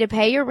money to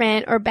pay your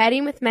rent or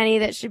betting with money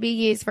that should be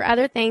used for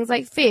other things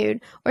like food,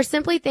 or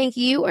simply think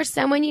you or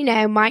someone you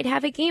know might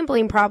have a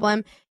gambling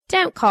problem,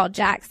 don't call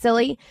Jack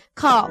silly.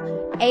 Call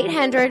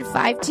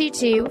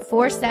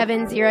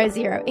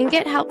 800-522-4700 and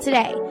get help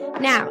today.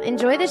 Now,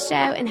 enjoy the show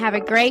and have a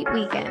great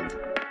weekend.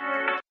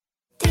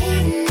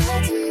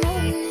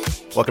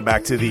 Welcome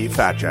back to the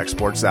Fat Jack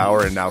Sports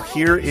Hour, and now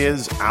here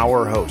is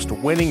our host,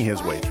 winning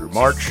his way through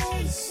March.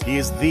 He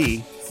is the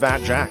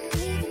Fat Jack.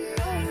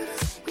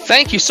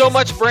 Thank you so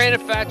much,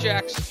 Brandon. Fat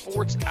Jack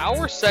Sports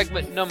Hour,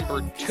 segment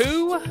number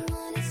 2.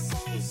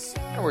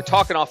 And we're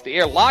talking off the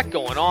air. A lot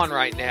going on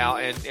right now,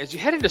 and as you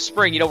head into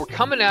spring, we're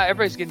coming out.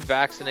 Everybody's getting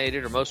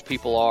vaccinated, or most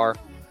people are,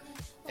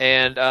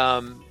 and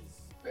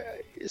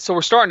so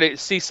we're starting to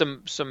see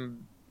some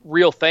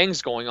real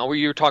things going on. Where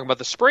you were talking about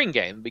the spring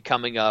game be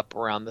coming up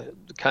around the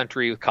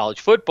country with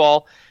college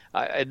football,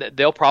 and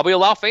they'll probably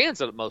allow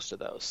fans at most of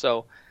those.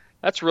 So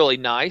that's really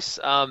nice.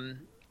 We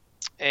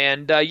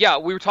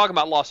were talking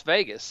about Las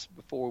Vegas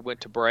before we went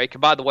to break.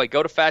 And by the way,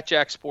 go to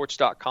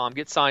fatjacksports.com,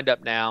 get signed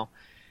up now,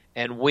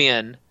 and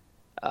win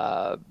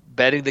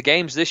betting the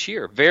games this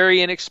year.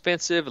 Very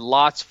inexpensive,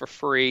 lots for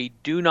free.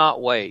 Do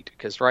not wait,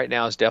 because right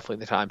now is definitely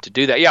the time to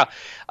do that.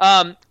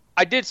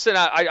 I did send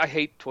out, I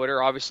hate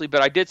Twitter, obviously,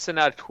 but I did send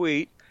out a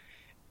tweet.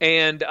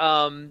 And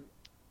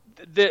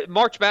the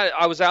March Madness,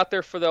 I was out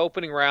there for the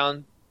opening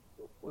round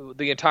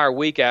the entire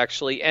week,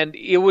 actually. And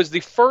it was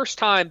the first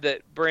time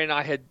that Brandon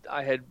and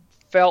I had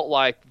felt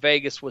like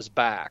Vegas was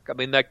back. I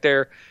mean, like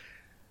a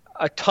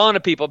ton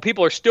of people.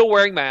 People are still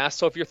wearing masks.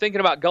 So if you're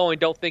thinking about going,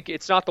 don't think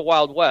it's not the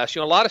Wild West.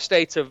 A lot of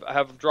states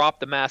have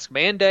dropped the mask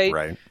mandate.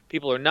 Right.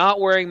 People are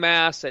not wearing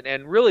masks.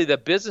 And really the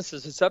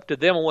businesses, it's up to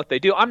them on what they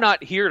do. I'm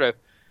not here to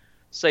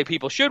say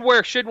people should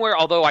wear, shouldn't wear,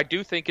 although I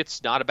do think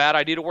it's not a bad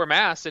idea to wear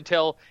masks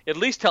until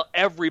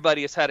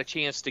everybody has had a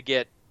chance to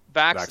get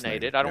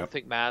vaccinated. I don't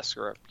think masks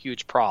are a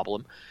huge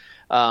problem.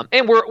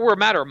 And we're a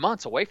matter of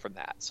months away from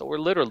that. So we're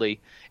literally,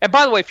 and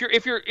by the way,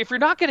 if you're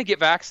not going to get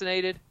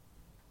vaccinated,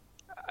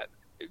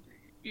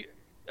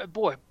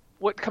 boy,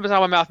 what comes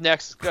out of my mouth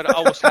next is going to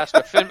almost has to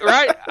offend,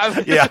 right?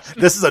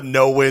 This is a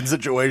no-win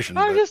situation.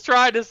 I'm just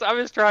trying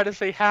to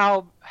see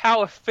how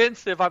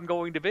offensive I'm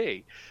going to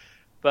be.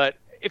 But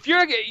if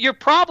you're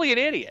probably an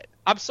idiot.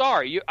 I'm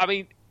sorry.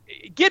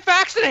 Get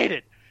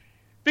vaccinated,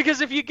 because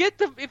if you get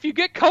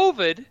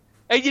COVID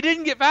and you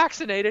didn't get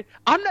vaccinated,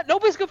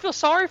 nobody's gonna feel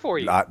sorry for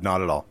you. Not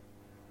at all.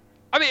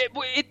 I mean,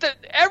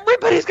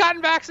 everybody's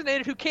gotten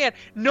vaccinated who can.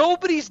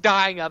 Nobody's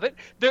dying of it.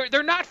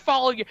 They're not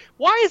following you.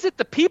 Why is it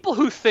the people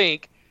who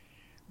think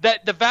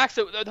that the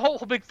whole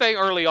big thing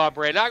early on,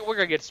 Brandon, we're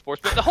going to get to sports,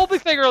 but the whole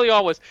big thing early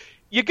on was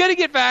you're going to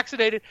get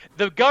vaccinated,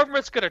 the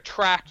government's going to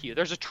track you.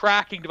 There's a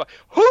tracking device.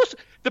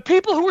 The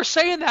people who are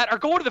saying that are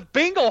going to the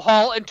bingo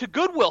hall and to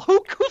Goodwill. Who's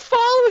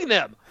following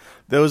them?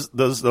 Those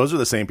are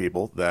the same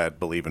people that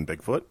believe in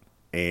Bigfoot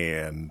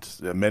and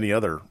many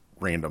other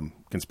random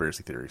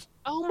conspiracy theories.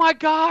 Oh my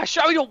gosh.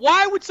 I mean,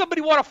 why would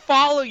somebody want to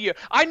follow you?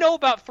 I know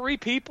about 3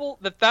 people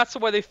that's the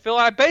way they feel.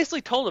 I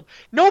basically told them,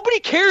 nobody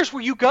cares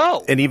where you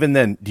go. And even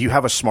then, do you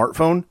have a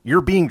smartphone?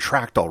 You're being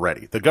tracked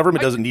already. The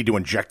government doesn't need to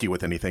inject you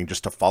with anything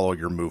just to follow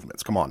your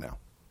movements. Come on now.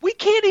 We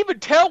can't even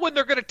tell when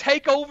they're going to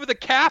take over the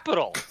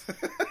Capitol.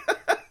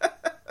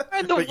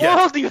 In the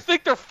world, do you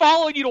think they're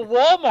following you to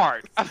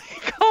Walmart? I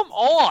mean, come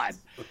on.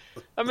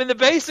 I mean,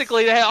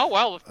 basically,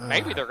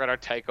 maybe they're going to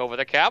take over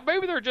the Capitol.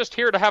 Maybe they're just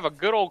here to have a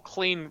good old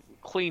clean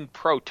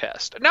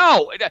protest.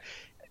 No,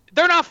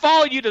 They're not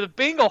following you to the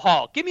bingo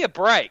hall. Give me a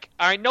break.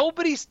 All right,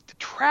 nobody's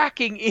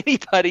tracking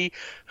anybody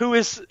who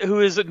is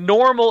a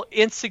normal,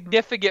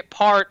 insignificant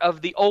part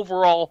of the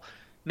overall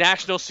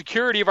national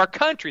security of our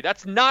country.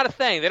 That's not a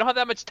thing. They don't have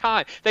that much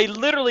time. They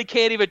literally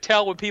can't even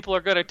tell when people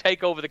are going to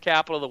take over the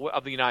capital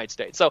of the United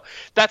States. So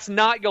that's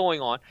not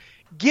going on.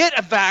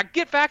 Get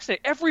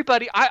vaccinated.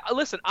 Everybody.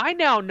 I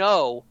now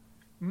know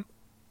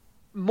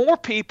more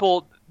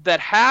people that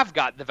have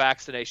gotten the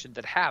vaccination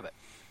that haven't.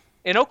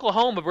 In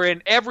Oklahoma,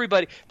 Brandon,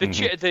 everybody,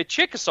 the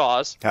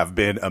Chickasaws have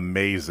been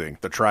amazing.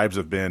 The tribes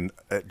have been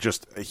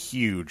just a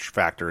huge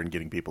factor in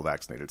getting people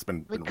vaccinated. It's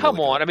been come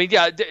really on. good. I mean,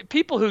 yeah,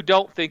 people who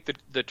don't think that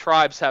the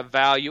tribes have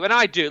value, and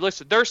I do.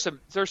 Listen, there's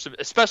some,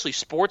 especially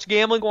sports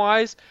gambling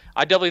wise.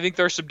 I definitely think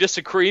there's some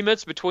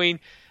disagreements between,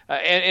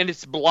 and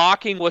it's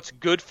blocking what's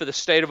good for the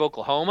state of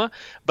Oklahoma.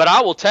 But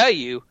I will tell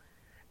you,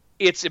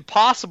 it's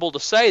impossible to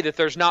say that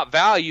there's not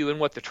value in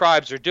what the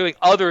tribes are doing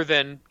other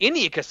than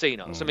Indian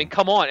casinos. I mean,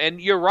 come on.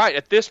 And you're right.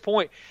 At this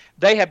point,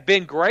 they have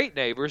been great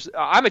neighbors.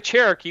 I'm a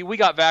Cherokee. We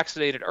got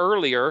vaccinated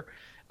earlier,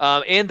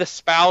 and the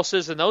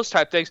spouses and those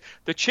type things.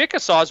 The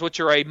Chickasaws, which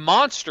are a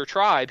monster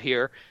tribe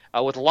here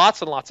with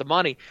lots and lots of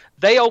money,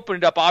 they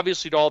opened it up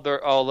obviously to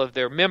all of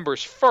their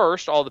members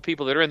first, all the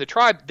people that are in the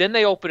tribe. Then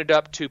they opened it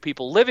up to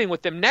people living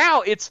with them.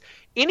 Now it's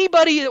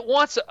anybody that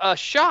wants a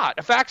shot,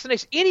 a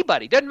vaccination,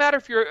 anybody. Doesn't matter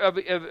if you're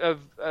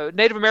of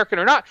Native American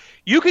or not.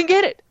 You can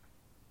get it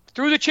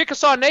through the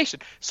Chickasaw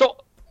Nation. So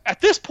at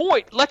this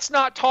point, let's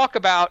not talk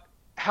about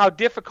how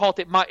difficult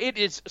it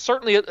is.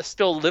 Certainly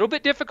still a little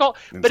bit difficult,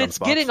 but it's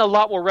getting a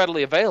lot more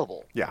readily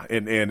available. Yeah,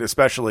 and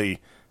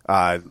especially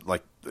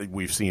like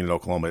we've seen in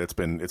Oklahoma, it's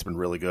been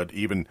really good.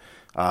 Even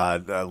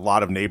a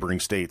lot of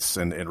neighboring states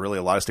and really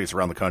a lot of states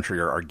around the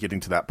country are getting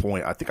to that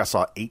point. I think I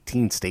saw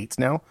 18 states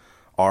now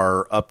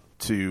are up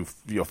to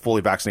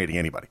fully vaccinating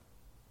anybody.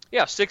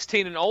 Yeah,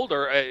 16 and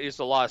older is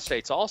a lot of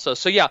states also.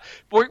 So yeah,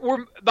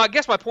 I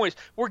guess my point is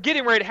we're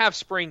getting ready to have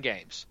spring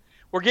games.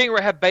 We're getting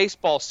ready to have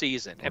baseball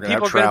season, and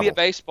people are going to be at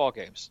baseball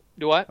games.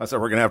 Do what? I said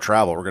we're going to have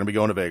travel. We're going to be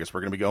going to Vegas.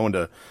 We're going to be going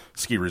to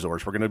ski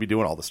resorts. We're going to be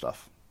doing all this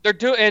stuff. They're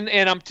doing,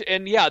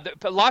 and yeah,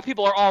 a lot of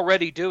people are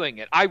already doing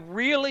it. I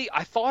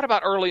thought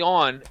about early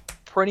on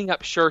printing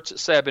up shirts that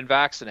say I've been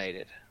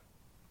vaccinated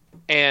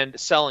and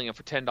selling them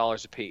for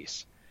 $10 a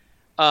piece.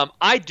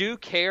 I do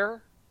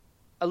care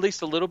at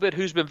least a little bit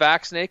who's been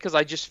vaccinated because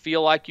I just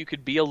feel like you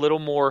could be a little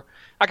more.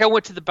 Like I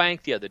went to the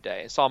bank the other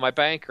day and saw my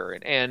banker,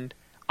 and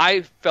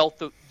I felt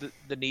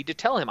the need to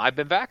tell him I've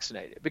been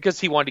vaccinated because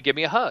he wanted to give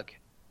me a hug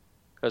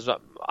because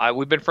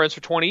we've been friends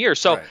for 20 years.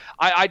 So right.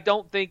 I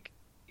don't think.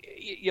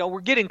 We're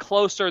getting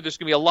closer. There's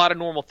going to be a lot of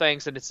normal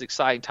things, and it's an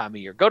exciting time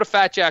of year. Go to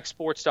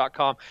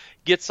FatJackSports.com,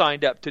 get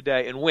signed up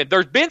today, and win.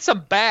 There's been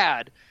some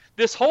bad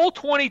this whole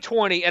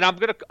 2020, and I'm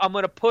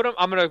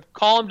gonna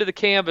call them to the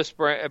canvas,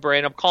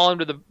 Brian. I'm calling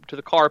them to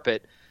the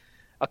carpet.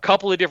 A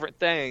couple of different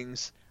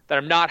things that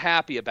I'm not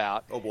happy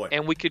about. Oh boy!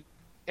 And we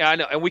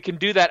can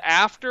do that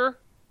after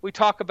we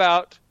talk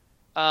about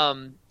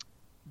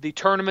the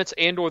tournaments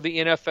and or the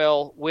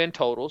NFL win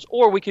totals,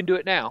 or we can do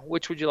it now.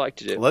 Which would you like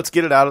to do? Let's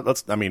get it out.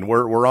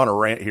 We're on a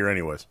rant here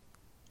anyways.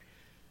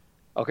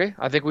 Okay,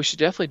 I think we should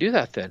definitely do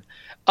that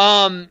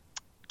then.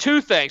 Two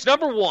things.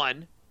 Number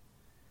one,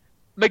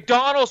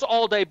 McDonald's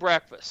all-day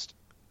breakfast.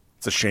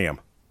 It's a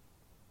sham.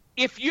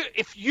 If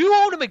you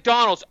own a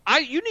McDonald's,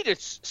 you need to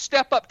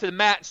step up to the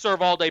mat and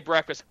serve all-day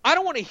breakfast. I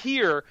don't want to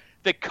hear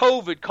that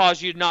COVID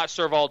caused you to not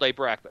serve all-day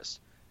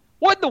breakfast.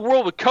 What in the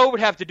world would COVID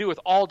have to do with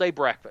all-day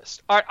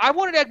breakfast? All right, I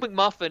want an Egg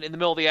McMuffin in the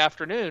middle of the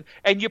afternoon,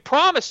 and you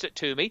promised it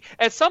to me.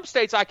 And some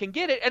states I can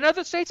get it, and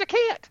other states I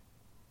can't.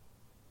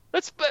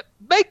 Let's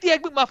make the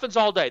Egg McMuffins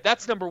all day.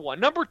 That's number one.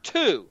 Number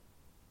two,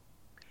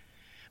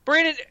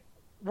 Brandon,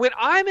 when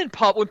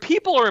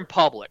people are in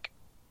public,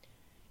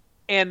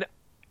 and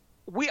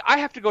I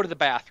have to go to the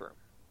bathroom.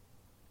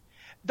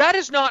 That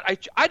is not.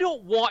 I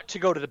don't want to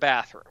go to the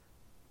bathroom.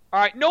 All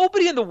right,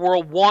 nobody in the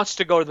world wants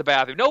to go to the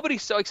bathroom. Nobody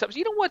except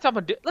you know what I'm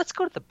gonna do? Let's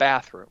go to the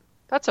bathroom.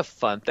 That's a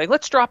fun thing.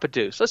 Let's drop a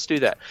deuce. Let's do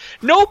that.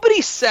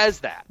 Nobody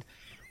says that.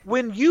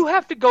 When you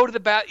have to go to the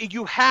bathroom,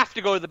 you have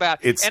to go to the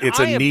bathroom. It's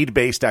a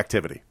need-based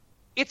activity.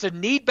 It's a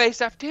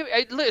need-based activity.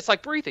 It's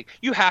like breathing.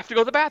 You have to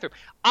go to the bathroom.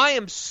 I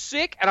am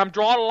sick, and I'm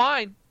drawing a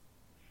line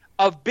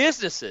of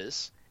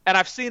businesses, and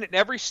I've seen it in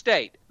every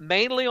state,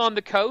 mainly on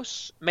the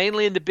coast,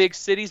 mainly in the big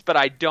cities, but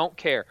I don't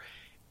care.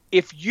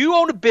 If you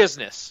own a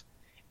business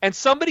and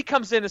somebody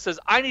comes in and says,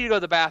 I need to go to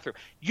the bathroom,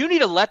 you need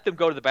to let them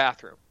go to the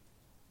bathroom.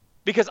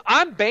 Because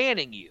I'm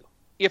banning you.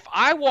 If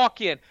I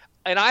walk in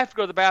and I have to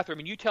go to the bathroom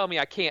and you tell me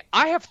I can't,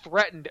 I have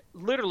threatened,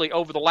 literally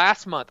over the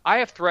last month, I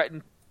have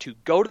threatened to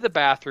go to the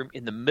bathroom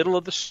in the middle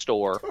of the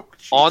store,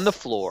 on the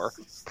floor,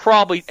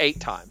 probably 8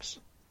 times.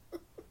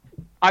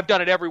 I've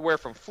done it everywhere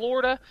from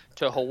Florida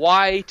to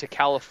Hawaii to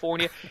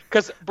California.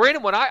 Because,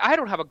 Brandon, when I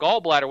don't have a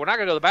gallbladder, when I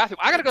got to go to the bathroom,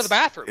 I got to go to the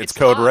bathroom. It's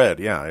code red.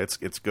 Yeah,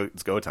 it's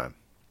go time.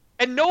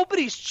 And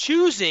nobody's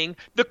choosing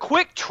the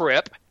Quick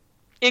Trip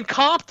in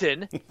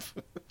Compton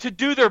to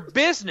do their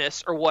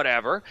business or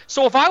whatever.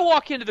 So if I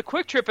walk into the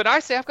Quick Trip and I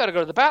say I've got to go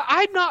to the bathroom,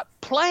 I'm not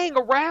playing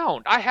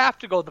around. I have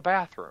to go to the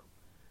bathroom.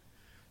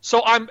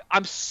 So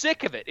I'm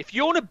sick of it. If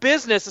you own a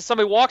business and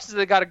somebody walks in,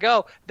 they got to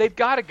go, they've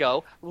got to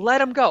go. Let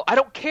them go. I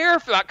don't care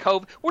if about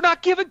COVID. We're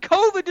not giving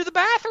COVID to the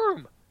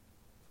bathroom.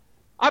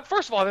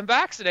 First of all, I've been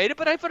vaccinated,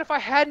 but even if I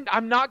hadn't,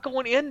 I'm not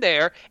going in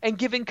there and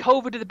giving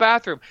COVID to the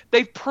bathroom.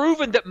 They've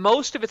proven that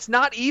most of it's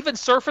not even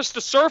surface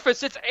to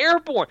surface. It's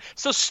airborne.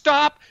 So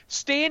stop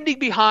standing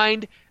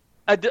behind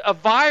a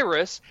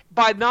virus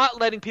by not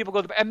letting people go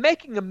to the bathroom and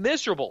making them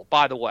miserable,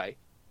 by the way.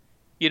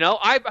 You know,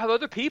 I have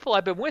other people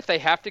I've been with. They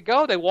have to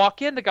go. They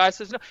walk in. The guy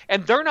says no.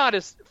 And they're not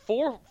as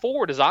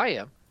forward as I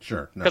am.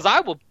 Sure. Because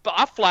I'll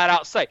flat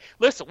out say,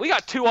 listen, we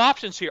got two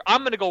options here.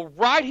 I'm going to go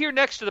right here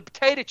next to the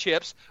potato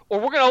chips, or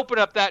we're going to open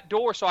up that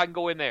door so I can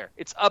go in there.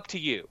 It's up to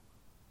you.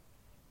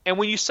 And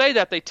when you say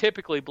that, they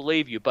typically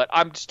believe you. But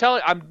I'm just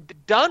telling you, I'm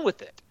done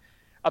with it.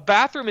 A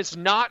bathroom is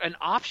not an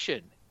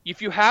option.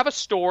 If you have a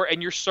store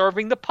and you're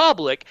serving the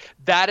public,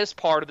 that is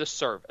part of the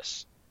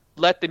service.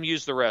 Let them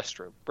use the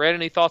restroom.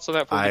 Brandon, any thoughts on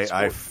that?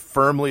 I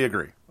firmly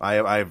agree.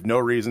 I have no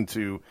reason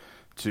to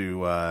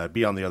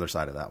be on the other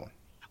side of that one.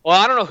 Well,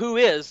 I don't know who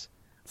is,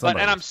 and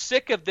I'm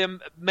sick of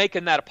them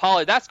making that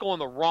apology. That's going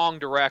the wrong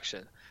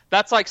direction.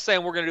 That's like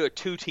saying we're going to do a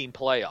 2-team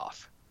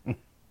playoff.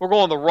 We're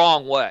going the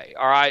wrong way.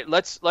 All right,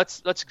 let's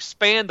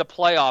expand the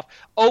playoff.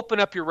 Open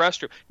up your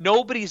restroom.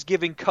 Nobody's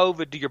giving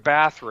COVID to your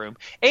bathroom,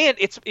 and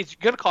it's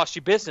going to cost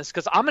you business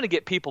because I'm going to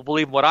get people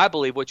believing what I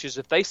believe, which is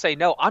if they say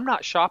no, I'm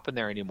not shopping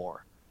there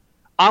anymore.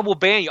 I will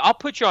ban you. I'll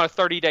put you on a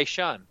 30-day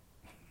shun.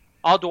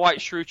 I'll Dwight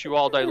Schrute you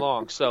all day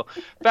long. So,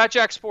 Fat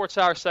Jack Sports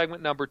Hour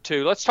segment number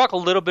 2. Let's talk a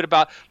little bit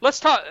about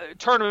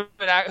tournament.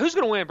 Who's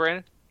going to win,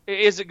 Brandon?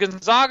 Is it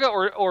Gonzaga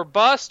or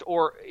bust?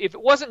 Or if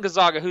it wasn't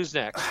Gonzaga, who's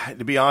next?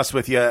 To be honest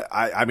with you,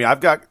 I mean,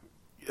 I've got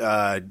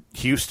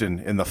Houston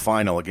in the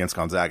final against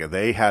Gonzaga.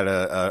 They had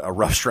a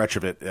rough stretch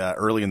of it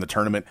early in the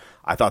tournament.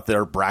 I thought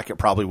their bracket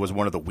probably was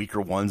one of the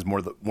weaker ones,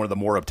 one of the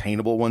more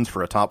obtainable ones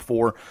for a top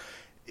 4.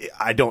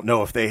 I don't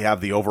know if they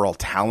have the overall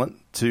talent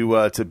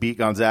to beat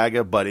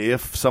Gonzaga, but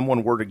if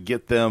someone were to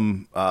get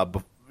them,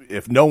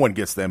 if no one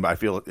gets them, I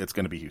feel it's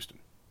going to be Houston.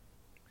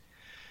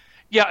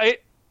 Yeah,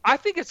 I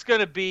think it's going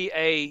to be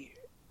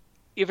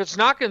if it's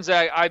not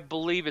Gonzaga, I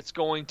believe it's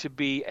going to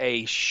be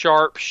a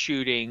sharp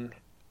shooting,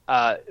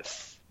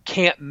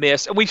 can't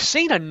miss. And we've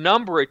seen a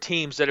number of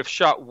teams that have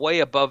shot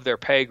way above their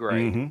pay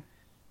grade.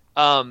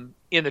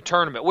 In the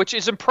tournament, which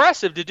is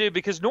impressive to do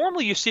because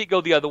normally you see it go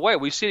the other way.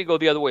 We've seen it go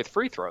the other way with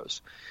free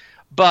throws.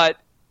 But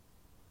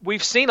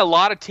we've seen a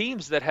lot of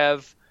teams that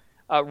have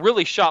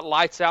really shot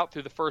lights out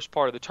through the first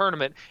part of the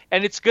tournament.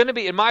 And it's going to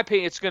be, in my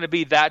opinion, it's going to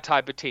be that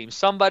type of team.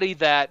 Somebody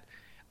that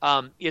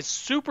is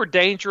super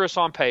dangerous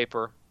on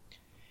paper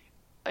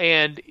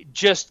and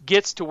just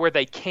gets to where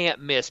they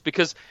can't miss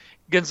because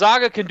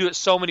Gonzaga can do it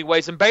so many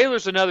ways. And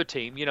Baylor's another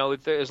team. You know,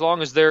 as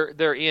long as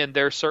they're in,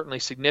 they're certainly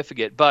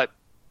significant. But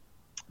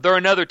they're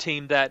another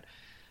team that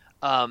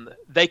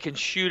they can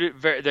shoot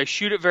it. They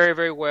shoot it very,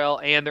 very well,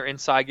 and they're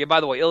inside game. By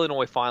the way,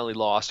 Illinois finally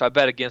lost. I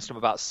bet against them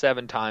about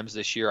 7 times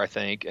this year, I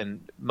think,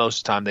 and most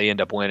of the time they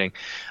end up winning.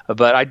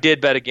 But I did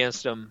bet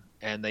against them,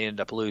 and they end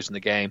up losing the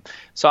game.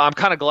 So I'm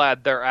kind of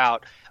glad they're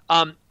out.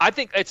 I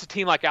think it's a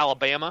team like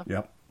Alabama.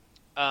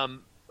 Yeah.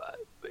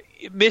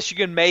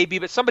 Michigan maybe,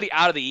 but somebody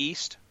out of the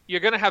East. You're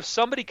going to have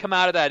somebody come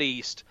out of that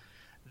East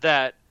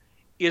that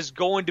is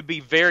going to be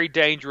very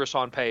dangerous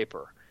on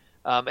paper.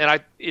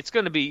 It's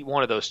going to be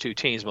one of those two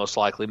teams, most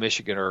likely,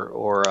 Michigan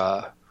or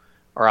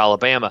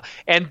Alabama.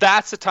 And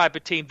that's the type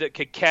of team that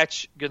could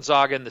catch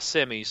Gonzaga in the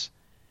semis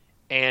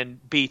and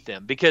beat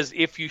them. Because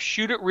if you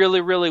shoot it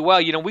really, really well,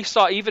 you know, we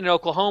saw even an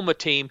Oklahoma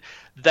team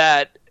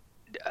that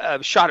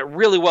shot it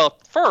really well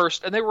at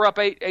first, and they were up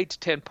 8 to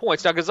 10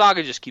 points. Now,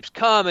 Gonzaga just keeps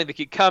coming. They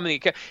keep coming.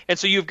 And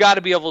so you've got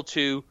to be able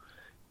to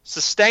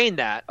sustain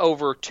that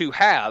over 2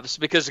 halves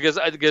because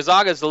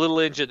Gonzaga is the little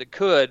engine that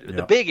could,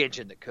 the big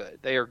engine that could.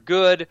 They are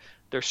good,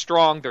 they're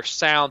strong, they're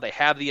sound, they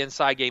have the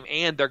inside game,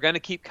 and they're going to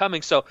keep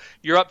coming. So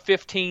you're up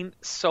 15,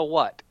 so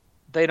what?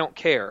 They don't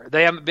care.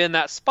 They haven't been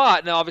that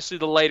spot. Now, obviously,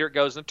 the later it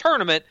goes in the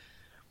tournament,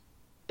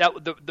 that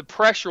the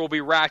pressure will be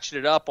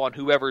ratcheted up on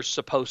whoever's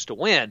supposed to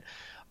win.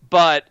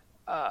 But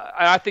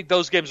I think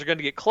those games are going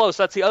to get close.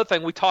 That's the other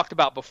thing we talked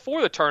about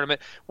before the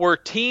tournament, were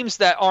teams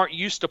that aren't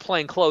used to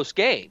playing close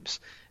games.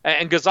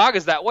 And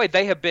Gonzaga's that way.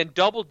 They have been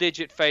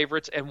double-digit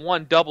favorites and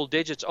won double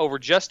digits over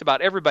just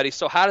about everybody.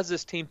 So how does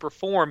this team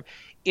perform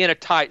in a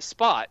tight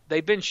spot?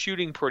 They've been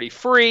shooting pretty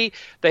free.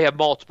 They have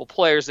multiple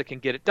players that can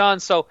get it done.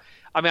 So,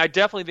 I mean, I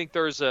definitely think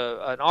there's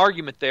an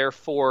argument there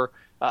for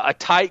a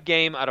tight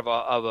game out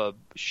of a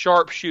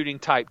sharp-shooting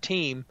type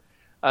team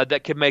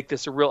that can make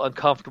this a real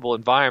uncomfortable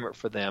environment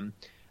for them.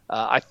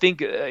 I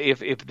think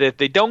if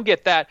they don't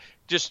get that,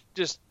 just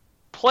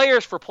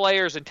players for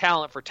players and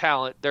talent for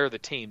talent, they're the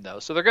team, though.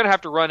 So they're going to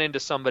have to run into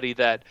somebody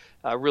that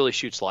really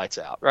shoots lights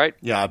out, right?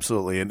 Yeah,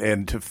 absolutely.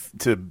 And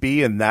to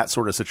be in that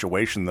sort of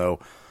situation, though,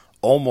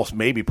 almost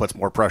maybe puts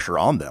more pressure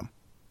on them.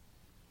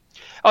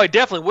 Oh, it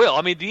definitely will.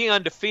 I mean, being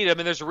undefeated,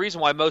 there's a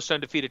reason why most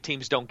undefeated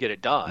teams don't get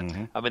it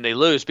done. Mm-hmm. They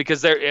lose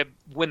because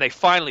when they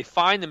finally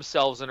find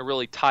themselves in a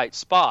really tight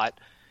spot,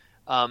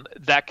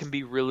 that can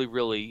be really,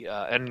 really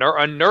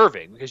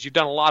unnerving because you've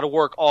done a lot of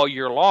work all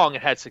year long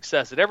and had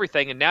success at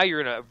everything, and now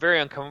you're in a very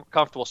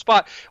uncomfortable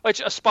spot,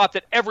 a spot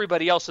that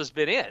everybody else has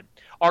been in.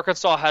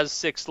 Arkansas has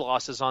 6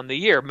 losses on the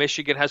year.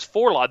 Michigan has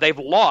 4 losses. They've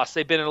lost.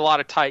 They've been in a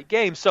lot of tight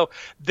games, so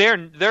they're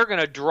going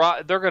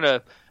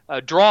to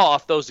draw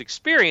off those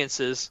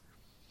experiences.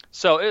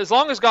 So as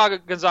long as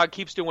Gonzaga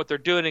keeps doing what they're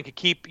doing and can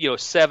keep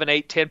 7,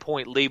 8,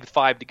 10-point lead with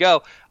 5 to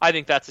go, I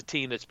think that's a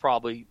team that's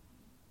probably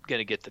going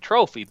to get the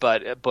trophy.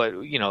 But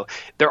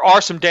there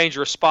are some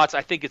dangerous spots.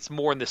 I think it's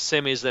more in the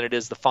semis than it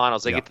is the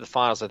finals. They get to the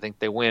finals, I think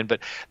they win.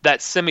 But that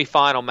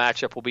semifinal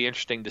matchup will be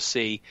interesting to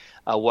see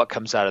what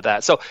comes out of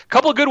that. So a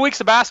couple of good weeks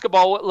of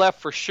basketball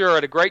left for sure,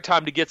 and a great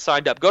time to get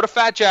signed up. Go to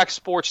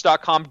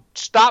FatJackSports.com.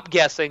 Stop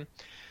guessing.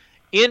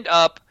 End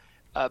up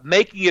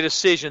making a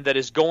decision that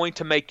is going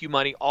to make you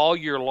money all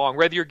year long,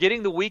 whether you're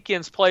getting the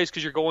weekend's plays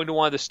because you're going to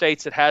one of the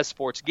states that has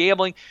sports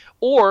gambling,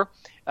 or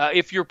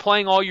if you're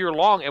playing all year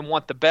long and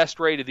want the best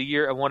rate of the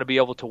year and want to be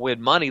able to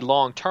win money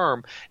long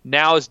term,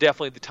 now is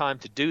definitely the time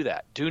to do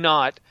that. Do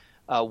not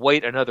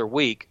wait another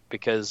week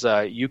because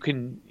you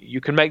can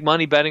make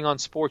money betting on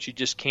sports. You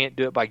just can't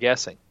do it by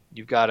guessing.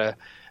 You've got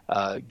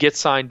to get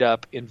signed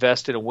up,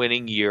 invest in a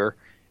winning year,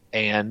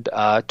 and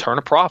turn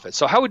a profit.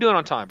 So how are we doing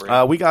on time,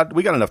 Brady? We got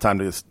enough time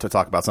to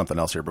talk about something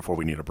else here before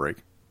we need a break.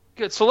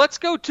 Good. So let's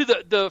go to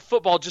the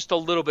football just a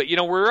little bit.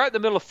 We're right in the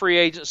middle of free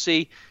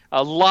agency.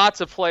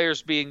 Lots of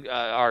players being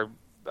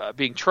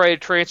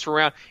traded, transfer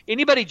around.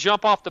 Anybody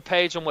jump off the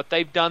page on what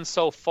they've done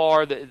so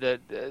far that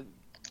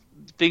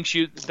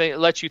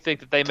lets you think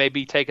that they may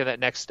be taking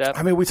that next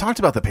step? We talked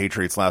about the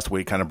Patriots last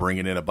week, kind of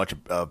bringing in a bunch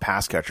of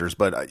pass catchers,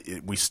 but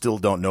we still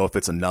don't know if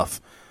it's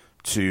enough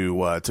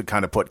to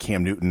kind of put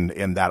Cam Newton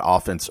and that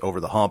offense over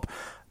the hump.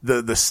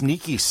 The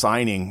sneaky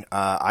signing,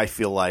 I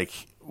feel like,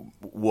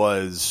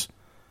 was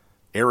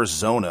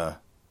Arizona.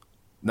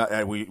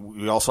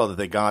 We all saw that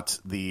they got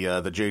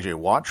the J.J.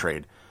 Watt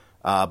trade,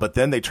 but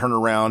then they turn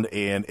around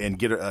and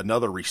get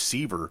another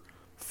receiver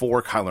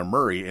for Kyler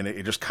Murray, and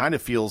it just kind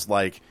of feels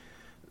like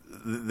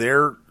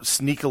they're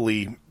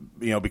sneakily,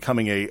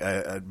 becoming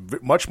a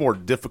much more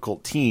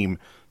difficult team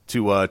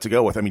to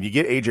go with. You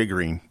get A.J.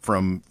 Green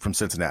from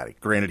Cincinnati.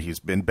 Granted, he's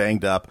been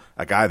banged up,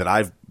 a guy that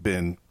I've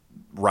been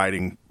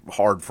riding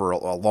hard for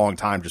a long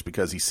time just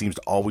because he seems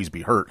to always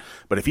be hurt.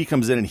 But if he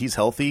comes in and he's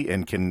healthy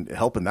and can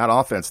help in that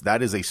offense,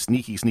 that is a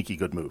sneaky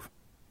good move.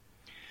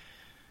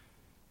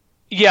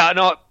 Yeah,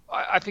 no,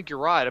 I think you're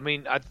right.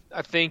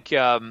 I think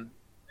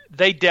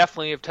they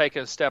definitely have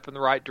taken a step in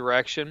the right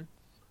direction.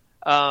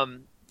 I'll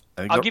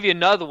give you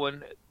another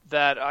one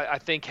that I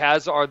think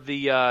are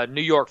the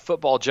New York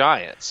Football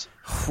Giants.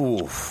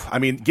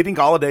 Getting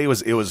Galladay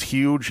was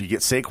huge. You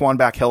get Saquon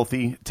back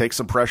healthy, take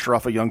some pressure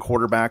off a young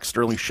quarterback.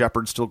 Sterling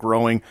Shepard still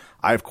growing.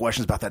 I have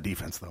questions about that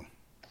defense, though.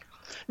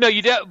 No,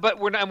 but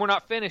we're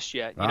not finished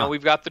yet.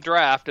 We've got the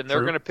draft, and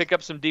they're going to pick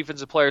up some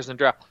defensive players in the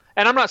draft.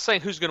 And I'm not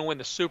saying who's going to win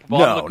the Super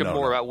Bowl. I'm looking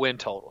more about win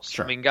totals.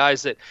 Sure.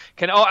 Guys that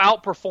can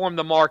outperform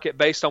the market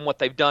based on what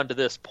they've done to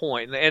this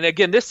point. And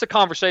again, this is a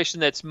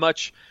conversation that's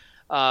much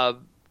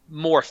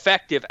more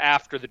effective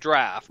after the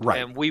draft,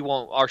 right. And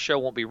our show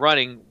won't be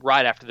running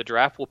right after the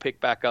draft. We'll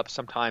pick back up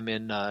sometime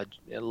in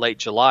late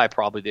July,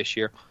 probably this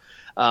year,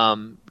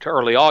 to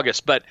early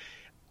August. But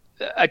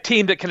a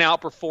team that can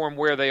outperform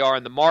where they are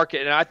in the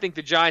market, and I think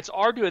the Giants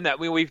are doing that.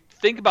 When we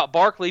think about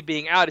Barkley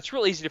being out, it's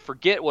really easy to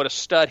forget what a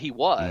stud he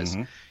was.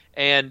 Mm-hmm.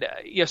 And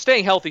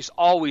staying healthy is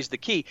always the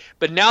key.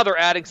 But now they're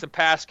adding some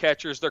pass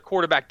catchers. Their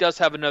quarterback does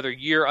have another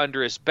year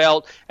under his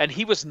belt, and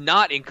he was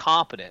not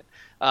incompetent.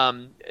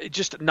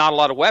 Just not a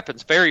lot of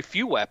weapons, very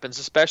few weapons,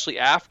 especially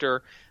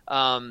after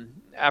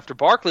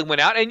Barkley went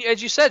out. And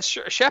as you said,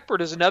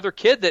 Shepard is another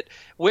kid that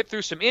went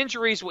through some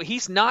injuries. Well,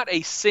 he's not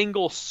a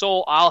single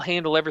soul, I'll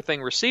handle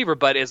everything receiver,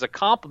 but as a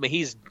compliment,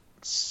 he's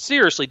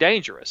seriously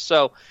dangerous.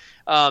 So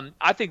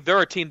I think they're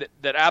a team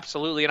that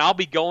absolutely, and I'll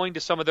be going to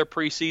some of their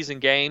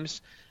preseason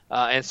games.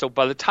 And so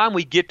by the time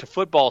we get to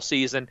football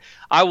season,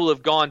 I will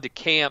have gone to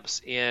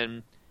camps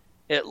in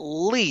at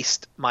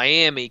least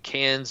Miami,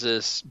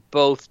 Kansas,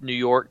 both New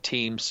York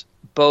teams,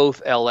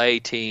 both LA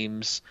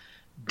teams,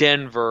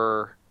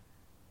 Denver,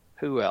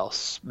 who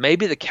else?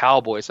 Maybe the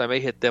Cowboys. I may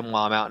hit them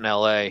while I'm out in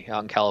LA,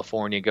 out in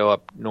California, go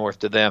up north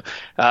to them.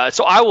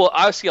 So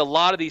I see a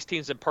lot of these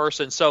teams in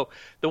person. So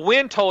the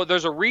win total,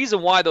 there's a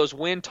reason why those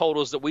win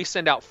totals that we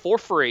send out for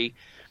free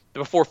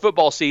before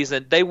football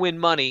season, they win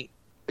money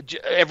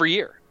every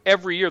year.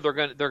 Every year they're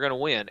going to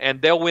win,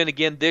 and they'll win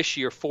again this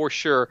year for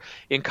sure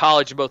in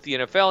college and both the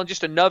NFL. And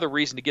just another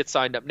reason to get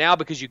signed up now,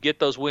 because you get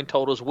those win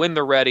totals when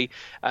they're ready,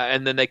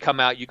 and then they come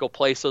out. You go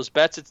place those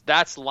bets.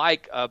 That's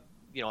like a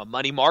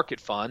money market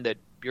fund that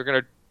you're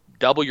going to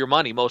double your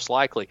money most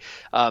likely.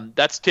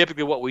 That's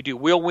typically what we do.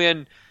 We'll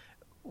win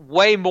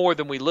way more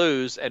than we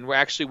lose, and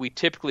we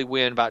typically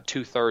win about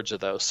 2/3 of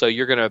those. So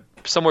you're going to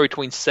somewhere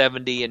between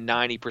 70 and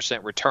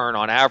 90% return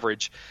on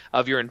average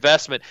of your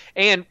investment.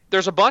 And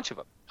there's a bunch of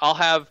them. I'll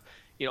have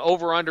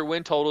over/under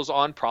win totals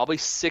on probably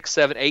 6,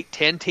 7, 8,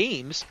 10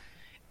 teams,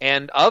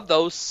 and of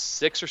those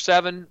 6 or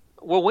 7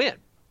 will win.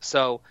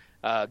 So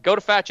go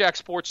to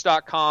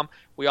FatJackSports.com.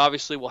 We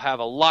obviously will have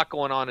a lot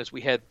going on as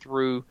we head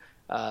through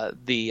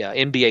the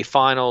NBA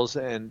Finals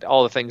and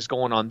all the things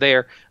going on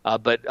there.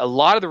 But a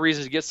lot of the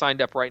reasons to get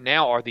signed up right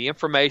now are the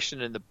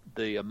information and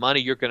the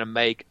money you're going to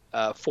make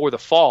for the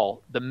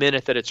fall the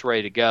minute that it's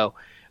ready to go.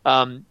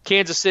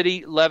 Kansas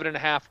City,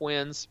 11.5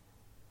 wins.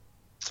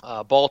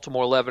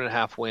 Baltimore,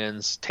 11.5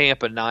 wins.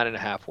 Tampa,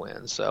 9.5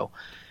 wins. So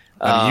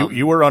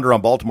you were under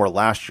on Baltimore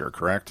last year,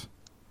 correct?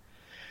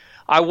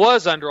 I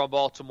was under on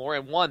Baltimore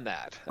and won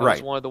that. That right.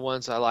 was one of the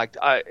ones I liked.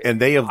 And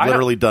they have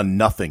literally done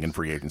nothing in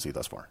free agency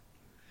thus far.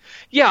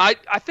 Yeah,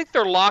 I think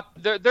they're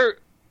locked. They're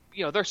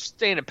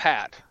standing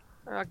pat.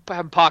 They're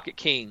having pocket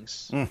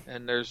kings,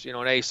 and there's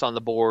an ace on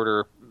the board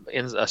or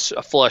in a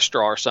flush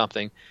draw or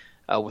something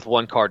with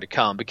one card to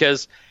come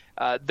because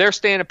they're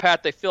standing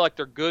pat. They feel like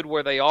they're good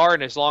where they are,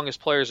 and as long as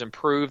players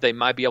improve, they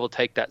might be able to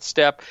take that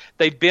step.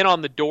 They've been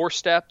on the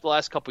doorstep the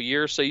last couple of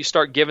years, so you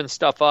start giving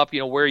stuff up.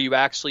 Where you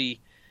actually.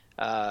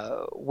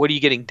 What are you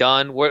getting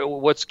done?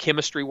 What's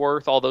chemistry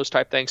worth? All those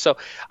type things. So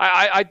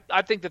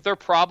I think that they're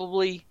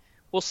probably.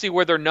 We'll see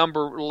where their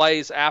number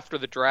lays after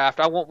the draft.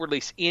 I won't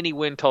release any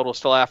win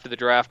totals till after the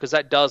draft because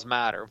that does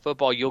matter. In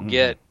football, you'll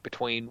get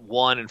between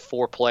 1 and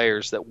 4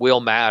 players that will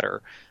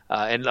matter,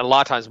 and a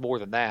lot of times more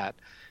than that,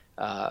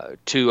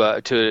 to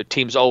a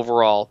team's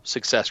overall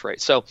success rate.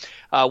 So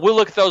we'll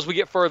look at those as we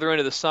get further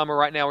into the summer.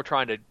 Right now we're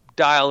trying to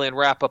dial in,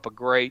 wrap up a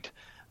great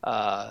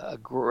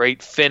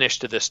finish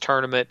to this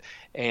tournament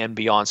and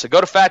beyond. So go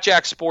to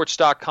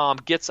FatJackSports.com.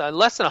 Gets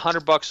less than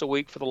 $100 a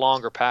week for the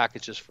longer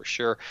packages for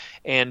sure.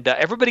 And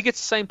everybody gets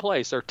the same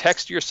place. They're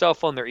text to your cell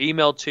phone. They're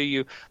emailed to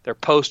you. They're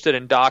posted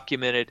and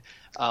documented.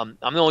 I'm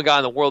the only guy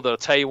in the world that'll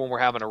tell you when we're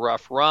having a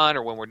rough run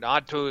or when we're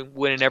not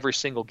winning every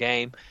single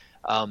game.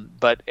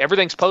 But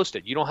everything's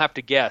posted. You don't have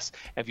to guess.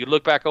 And if you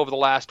look back over the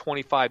last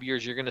 25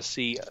 years, you're going to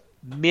see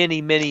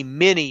many, many,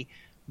 many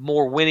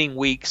more winning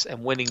weeks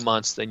and winning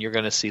months than you're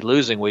going to see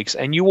losing weeks,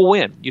 and you will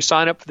win. You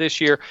sign up for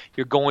this year,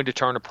 you're going to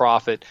turn a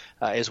profit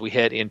as we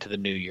head into the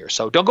new year.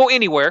 So don't go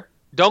anywhere.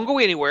 Don't go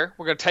anywhere.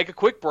 We're going to take a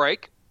quick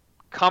break,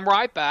 come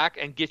right back,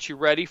 and get you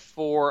ready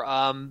for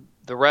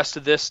the rest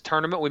of this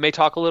tournament. We may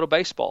talk a little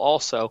baseball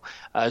also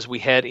as we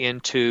head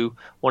into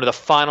one of the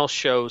final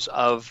shows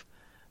of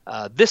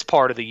this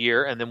part of the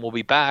year, and then we'll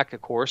be back,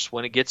 of course,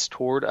 when it gets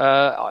toward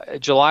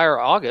July or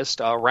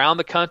August around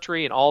the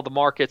country and all the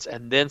markets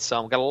and then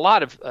some. We've got a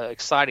lot of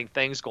exciting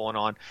things going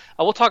on.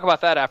 We'll talk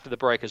about that after the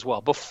break as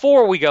well.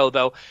 Before we go,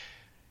 though,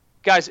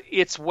 guys,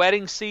 it's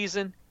wedding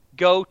season.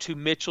 Go to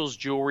Mitchell's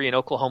Jewelry in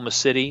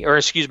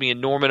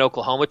in Norman,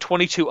 Oklahoma,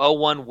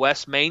 2201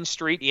 West Main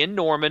Street in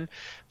Norman,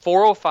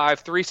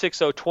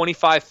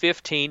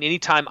 405-360-2515.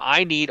 Anytime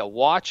I need a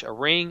watch, a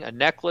ring, a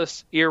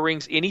necklace,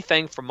 earrings,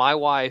 anything from my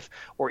wife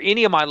or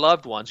any of my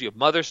loved ones. You have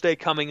Mother's Day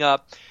coming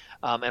up.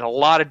 And a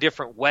lot of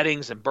different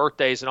weddings and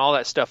birthdays and all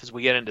that stuff as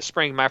we get into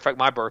spring. Matter of fact,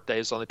 my birthday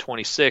is on the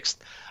 26th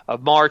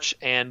of March,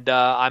 and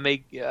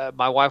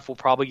my wife will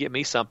probably get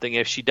me something.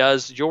 If she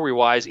does,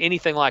 jewelry-wise,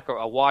 anything like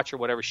a watch or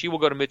whatever, she will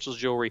go to Mitchell's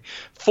Jewelry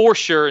for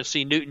sure and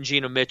see Newton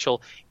Gina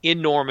Mitchell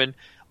in Norman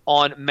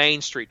on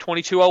Main Street,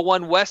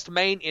 2201 West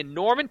Main in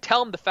Norman.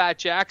 Tell them the Fat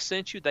Jack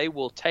sent you. They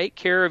will take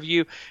care of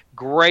you.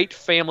 Great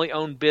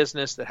family-owned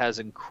business that has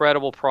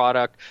incredible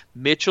product.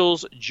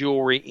 Mitchell's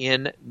Jewelry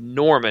in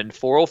Norman,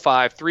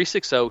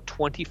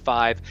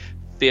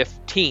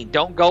 405-360-2515.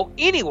 Don't go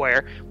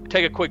anywhere. We'll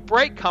take a quick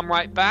break, come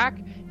right back,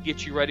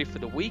 get you ready for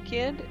the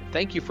weekend.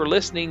 Thank you for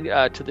listening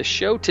to the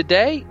show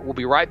today. We'll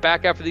be right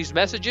back after these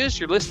messages.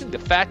 You're listening to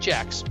Fat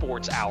Jack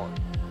Sports Hour.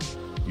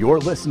 You're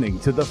listening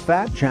to the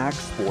Fat Jack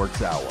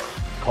Sports Hour.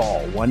 Call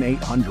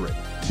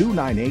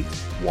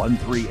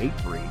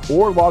 1-800-298-1383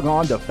 or log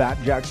on to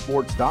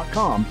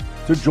FatJackSports.com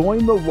to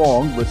join the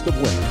long list of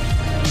winners.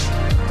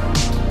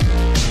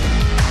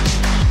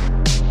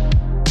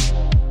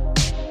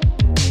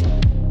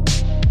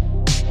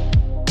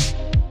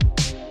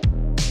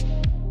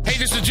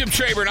 This is Jim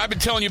Traber, and I've been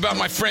telling you about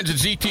my friends at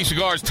ZT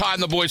Cigars, Todd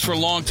and the boys, for a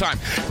long time.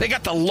 They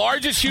got the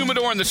largest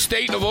humidor in the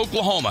state of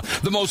Oklahoma,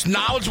 the most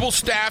knowledgeable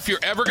staff you're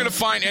ever going to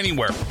find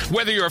anywhere.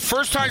 Whether you're a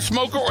first-time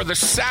smoker or the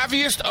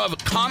savviest of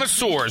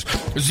connoisseurs,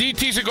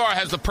 ZT Cigar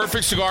has the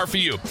perfect cigar for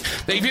you.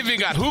 They've even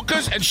got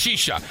hookahs and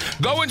shisha.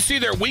 Go and see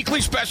their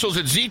weekly specials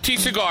at ZT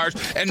Cigars,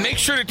 and make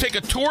sure to take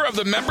a tour of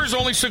the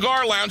members-only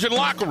cigar lounge and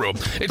locker room.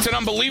 It's an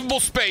unbelievable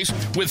space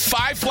with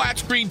 5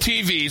 flat-screen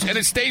TVs, and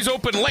it stays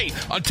open late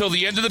until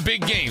the end of the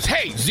big games.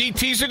 Hey,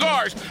 ZT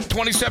Cigars,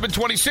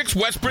 2726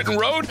 West Britton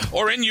Road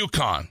or in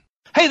Yukon.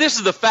 Hey, this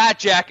is the Fat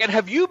Jack, and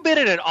have you been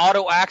in an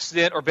auto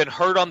accident or been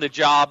hurt on the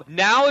job?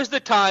 Now is the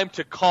time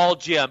to call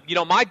Jim. You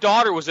know, my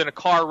daughter was in a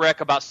car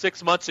wreck about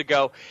 6 months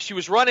ago. She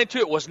was run into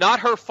it. It was not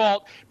her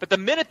fault, but the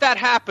minute that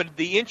happened,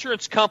 the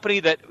insurance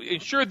company that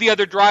insured the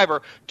other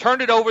driver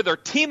turned it over their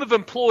team of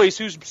employees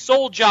whose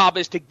sole job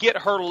is to get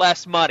her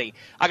less money.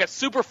 I got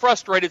super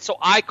frustrated, so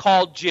I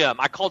called Jim.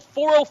 I called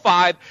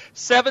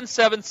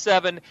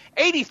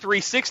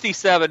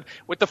 405-777-8367.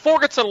 With the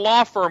Forgetson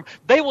Law Firm,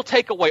 they will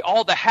take away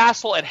all the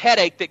hassle and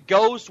headache that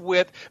goes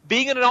with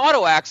being in an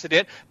auto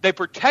accident. They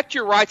protect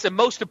your rights, and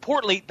most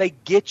importantly, they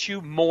get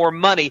you more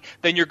money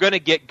than you're going to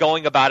get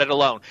going about it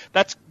alone.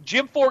 That's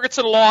Jim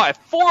Forgetson Law at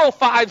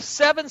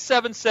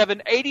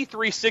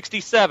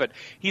 405-777-8367.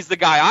 He's the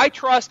guy I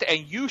trust,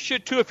 and you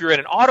should too. If you're in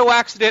an auto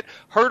accident,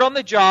 hurt on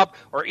the job,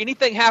 or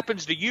anything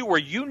happens to you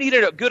where you need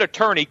a good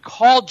attorney,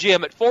 call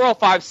Jim at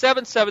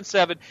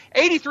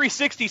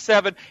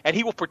 405-777-8367, and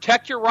he will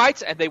protect your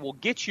rights, and they will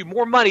get you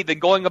more money than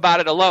going about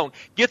it alone.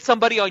 Get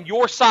somebody on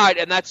your side,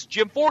 and that's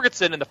Jim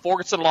Forgetson and the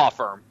Forgetson Law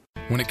Firm.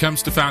 When it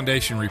comes to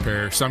foundation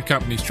repair, some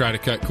companies try to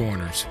cut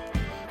corners.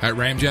 At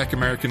Ramjack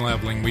American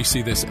Leveling, we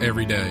see this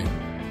every day.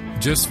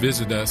 Just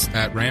visit us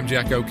at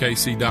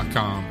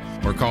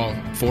ramjackokc.com or call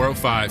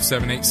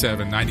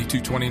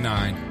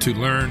 405-787-9229 to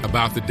learn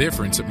about the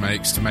difference it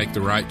makes to make the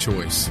right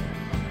choice.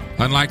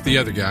 Unlike the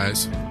other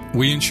guys,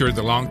 we ensure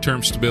the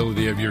long-term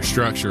stability of your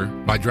structure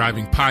by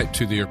driving pipe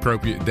to the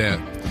appropriate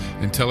depth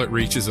until it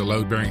reaches a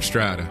load-bearing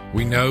strata.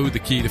 We know the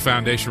key to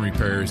foundation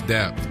repair is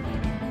depth.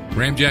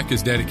 Ramjack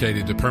is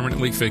dedicated to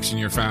permanently fixing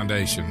your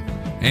foundation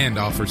and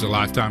offers a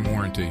lifetime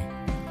warranty.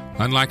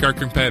 Unlike our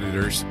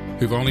competitors,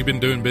 who've only been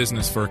doing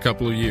business for a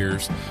couple of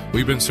years,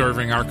 we've been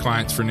serving our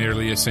clients for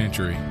nearly a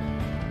century.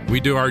 We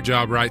do our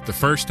job right the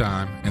first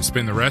time and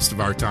spend the rest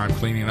of our time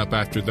cleaning up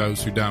after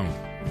those who don't.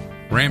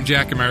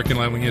 Ramjack American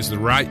Leveling is the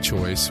right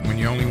choice when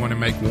you only want to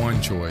make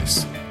one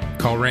choice.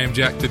 Call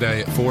Ramjack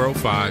today at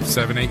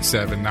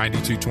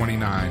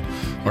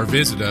 405-787-9229 or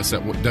visit us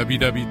at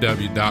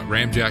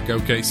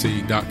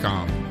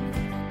www.ramjackokc.com.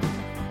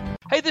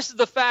 Hey, this is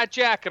the Fat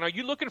Jack, and are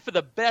you looking for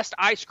the best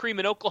ice cream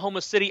in Oklahoma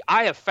City?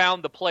 I have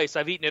found the place.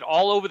 I've eaten it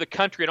all over the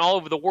country and all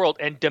over the world,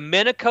 and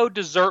Domenico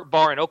Dessert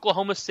Bar in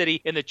Oklahoma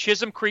City in the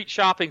Chisholm Creek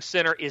Shopping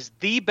Center is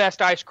the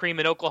best ice cream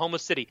in Oklahoma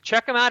City.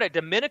 Check them out at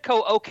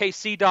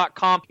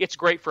DomenicoOKC.com. It's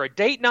great for a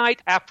date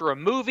night, after a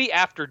movie,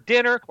 after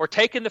dinner, or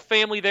taking the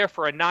family there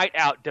for a night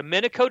out.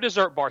 Domenico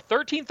Dessert Bar,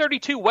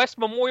 1332 West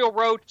Memorial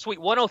Road,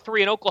 Suite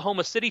 103 in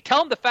Oklahoma City.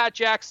 Tell them the Fat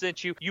Jack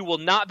sent you. You will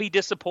not be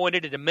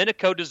disappointed at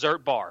Domenico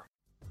Dessert Bar.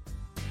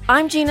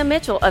 I'm Gina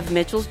Mitchell of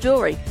Mitchell's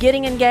Jewelry.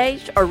 Getting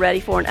engaged or ready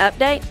for an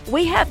update?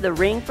 We have the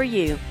ring for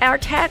you. Our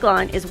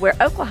tagline is where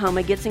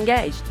Oklahoma gets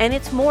engaged, and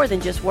it's more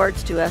than just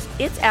words to us.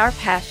 It's our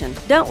passion.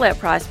 Don't let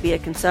price be a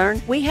concern.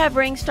 We have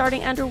rings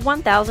starting under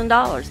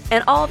 $1,000.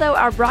 And although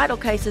our bridal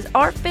cases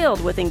are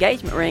filled with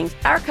engagement rings,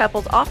 our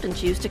couples often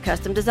choose to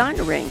custom design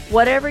a ring.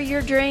 Whatever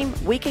your dream,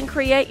 we can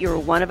create your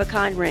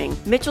one-of-a-kind ring.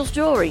 Mitchell's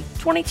Jewelry,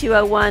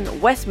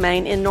 2201 West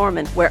Main in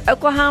Norman, where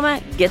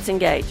Oklahoma gets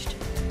engaged.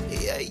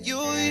 Yeah, you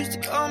used to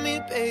call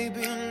me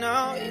baby,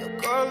 now you're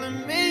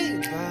calling me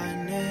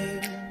by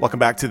name. Welcome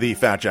back to the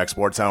Fat Jack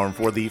Sports Hour, and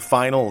for the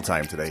final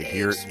time today,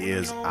 here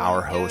is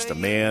our host, a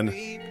man,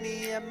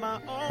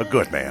 a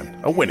good man,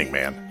 a winning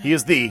man. He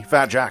is the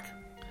Fat Jack.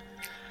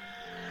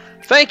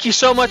 Thank you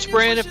so much,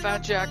 Brandon. Fat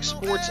Jack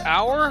Sports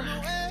Hour,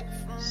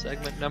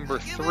 segment number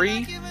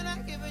 3.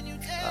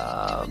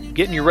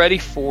 Getting you ready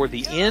for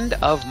the end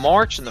of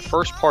March and the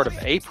first part of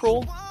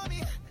April.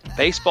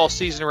 Baseball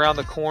season around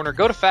the corner.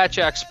 Go to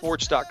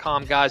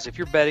FatJackSports.com, guys. If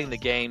you're betting the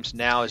games,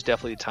 now is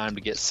definitely the time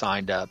to get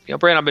signed up. You know,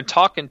 Brandon, I've been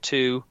talking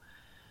to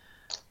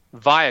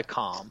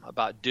Viacom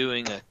about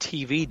doing a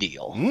TV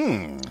deal,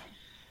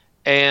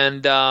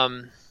 and yeah,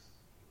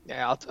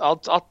 I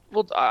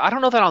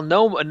don't know that I'll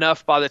know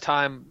enough by the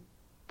time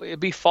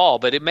it'd be fall,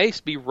 but it may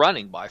be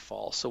running by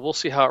fall, so we'll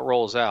see how it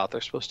rolls out.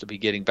 They're supposed to be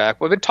getting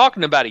back. We've been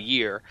talking about a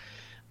year.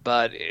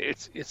 But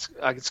it's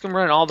going to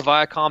run all the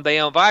Viacom.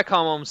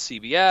 Viacom owns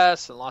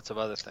CBS and lots of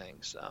other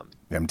things.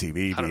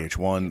 MTV,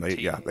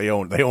 VH1. They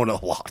own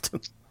a lot.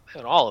 They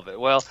own all of it.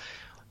 Well,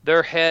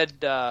 their head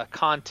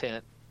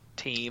content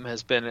team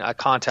has been in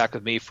contact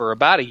with me for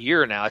about a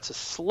year now. It's a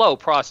slow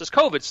process.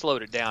 COVID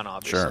slowed it down,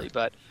 obviously, sure.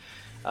 But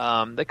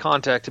they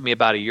contacted me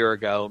about a year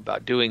ago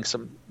about doing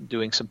some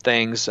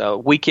things.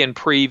 Weekend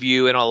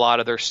preview in a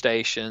lot of their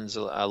stations,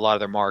 a lot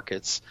of their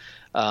markets.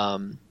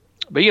 But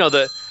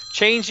the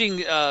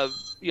changing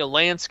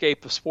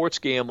landscape of sports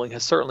gambling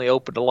has certainly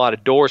opened a lot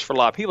of doors for a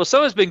lot of people.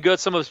 Some has been good,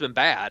 some has been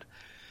bad.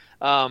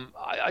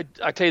 I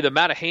tell you, the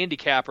amount of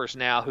handicappers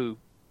now who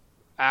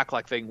act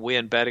like they can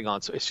win betting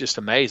on, so it's just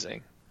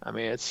amazing. I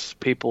mean,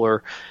 people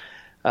are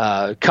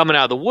coming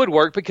out of the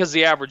woodwork because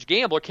the average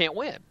gambler can't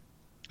win.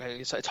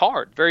 It's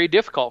hard, very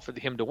difficult for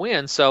him to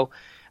win. So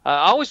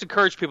I always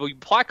encourage people, you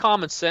apply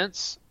common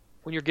sense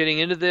when you're getting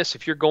into this.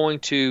 If you're going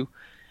to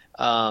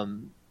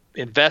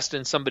invest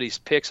in somebody's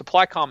picks,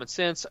 apply common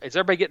sense. Is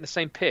everybody getting the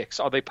same picks?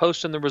 Are they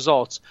posting the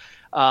results?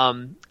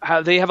 How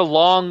they have a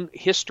long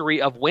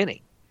history of winning.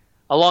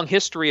 a long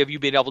history of you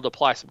being able to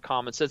apply some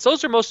common sense.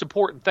 Those are the most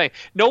important things.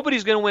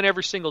 Nobody's going to win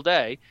every single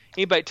day.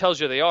 Anybody tells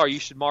you they are, you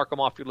should mark them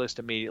off your list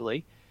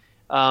immediately.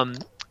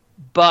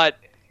 But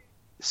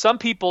some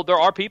people, there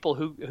are people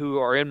who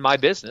are in my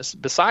business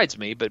besides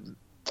me, but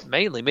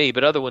mainly me,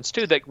 but other ones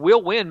too, that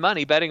will win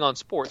money betting on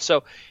sports.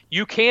 So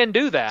you can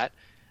do that.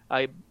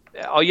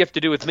 All you have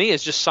to do with me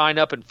is just sign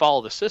up and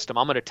follow the system.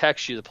 I'm going to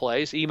text you the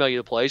plays, email you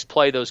the plays,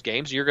 play those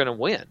games. You're going to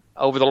win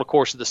over the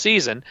course of the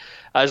season,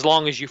 as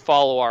long as you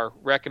follow our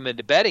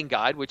recommended betting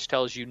guide, which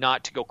tells you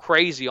not to go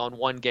crazy on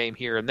one game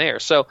here and there.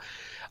 So,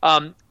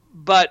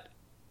 but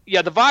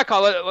yeah, the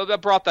Viacom, I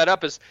brought that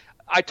up is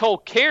I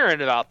told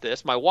Karen about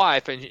this, my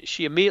wife, and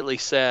she immediately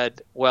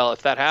said, well,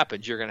 if that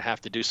happens, you're going to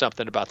have to do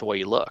something about the way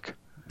you look.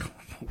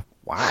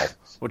 Wow.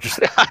 Well, just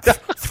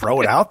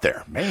throw it out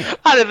there, man.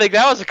 I didn't think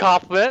that was a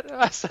compliment.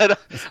 I said,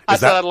 I'd like to take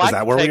that. Is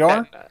that where we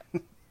are?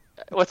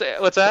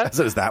 What's that?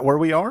 Is that where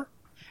we are?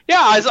 Yeah,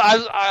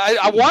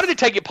 I wanted to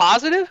take it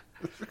positive,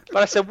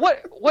 but I said,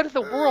 what in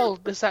the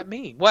world does that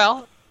mean?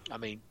 Well, I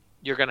mean,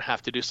 you're going to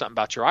have to do something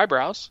about your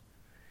eyebrows.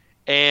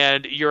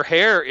 And your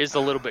hair is a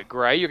little bit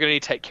gray. You're going to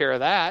need to take care of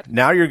that.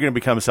 Now you're going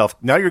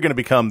to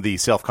become the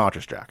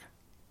self-conscious Jack.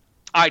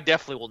 I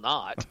definitely will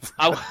not.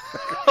 I will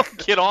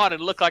get on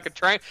and look like a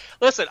train.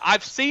 Listen,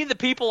 I've seen the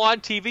people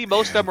on TV.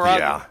 Most of them are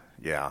ugly.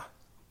 Yeah.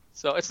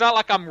 So it's not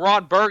like I'm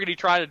Ron Burgundy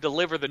trying to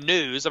deliver the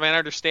news. I mean, I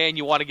understand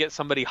you want to get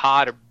somebody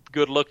hot or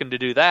good looking to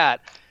do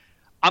that.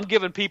 I'm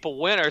giving people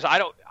winners.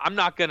 I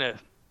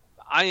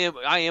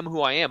am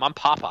who I am. I'm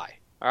Popeye.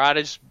 All right,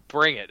 I just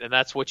bring it, and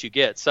that's what you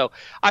get. So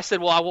I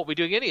said, well, I won't be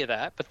doing any of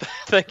that, but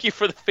thank you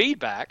for the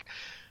feedback.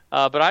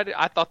 But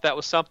I thought that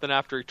was something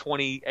after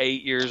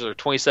 28 years or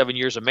 27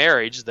 years of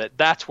marriage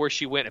that's where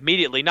she went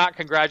immediately. Not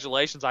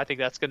congratulations. I think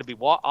that's going to be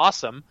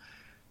awesome.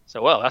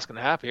 So, well, that's going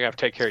to happen. You have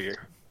to take care of your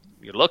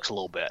looks a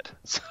little bit.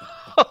 So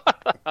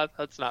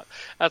that's not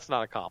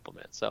a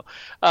compliment. So,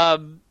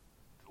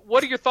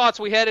 what are your thoughts?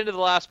 We head into the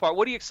last part.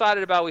 What are you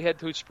excited about? We head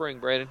through spring,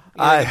 Brandon.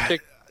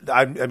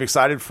 I'm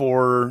excited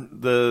for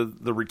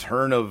the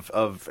return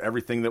of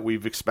everything that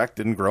we've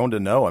expected and grown to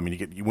know. I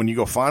mean, when you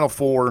go Final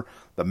Four,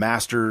 the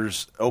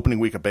Masters, opening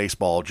week of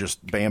baseball,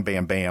 just bam,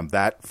 bam, bam.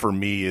 That for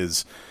me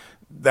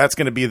that's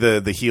going to be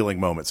the healing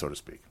moment, so to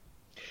speak.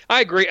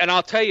 I agree, and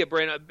I'll tell you,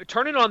 Brandon,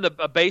 turning on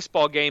a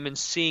baseball game and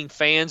seeing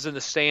fans in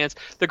the stands,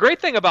 the great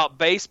thing about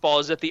baseball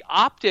is that the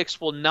optics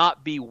will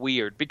not be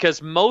weird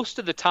because most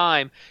of the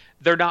time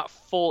they're not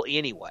full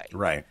anyway.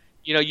 Right.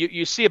 You know,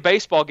 you see a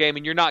baseball game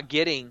and you're not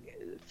getting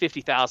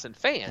 50,000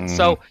 fans. Mm-hmm.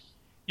 So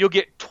you'll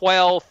get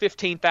 12,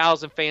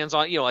 15,000 fans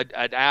on,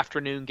 an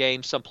afternoon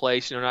game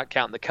someplace, not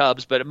counting the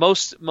Cubs, but at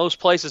most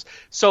places.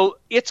 So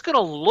it's going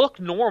to look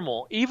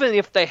normal, even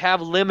if they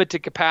have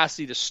limited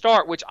capacity to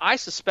start, which I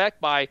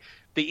suspect by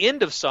the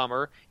end of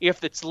summer,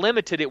 if it's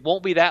limited, it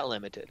won't be that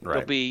limited. Right.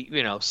 It'll be,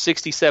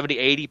 60,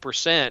 70,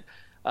 80%,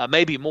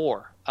 maybe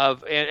more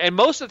and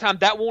most of the time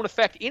that won't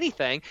affect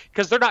anything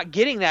because they're not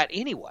getting that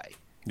anyway.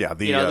 Yeah.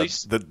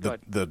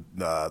 The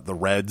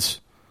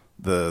Reds,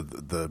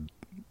 the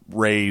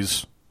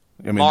Rays,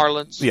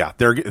 Marlins. Yeah,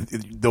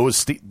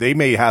 they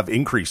may have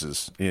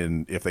increases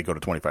if they go to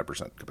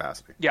 25%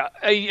 capacity. Yeah,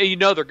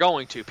 they're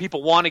going to.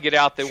 People want to get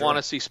out. They want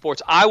to see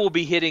sports. I will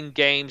be hitting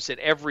games in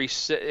every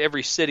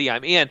city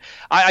I'm in.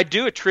 I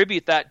do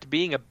attribute that to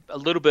being a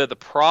little bit of the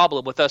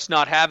problem with us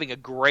not having a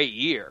great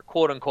year,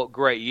 quote unquote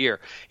great year.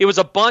 It was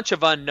a bunch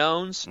of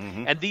unknowns,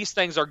 and these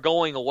things are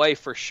going away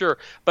for sure.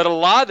 But a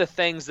lot of the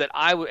things that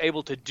I was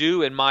able to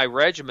do in my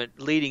regiment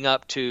leading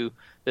up to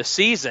the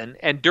season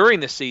and during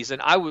the season,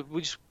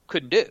 we just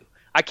couldn't do.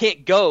 I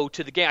can't go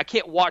to the game. I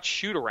can't watch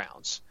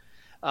shoot-arounds.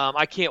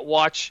 I can't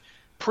watch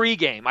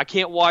pregame. I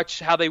can't watch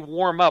how they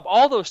warm up.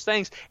 All those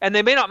things, and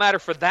they may not matter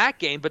for that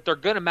game, but they're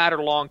going to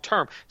matter long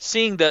term.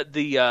 Seeing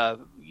the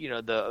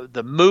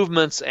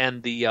movements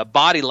and the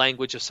body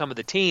language of some of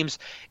the teams,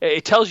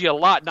 it tells you a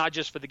lot, not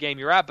just for the game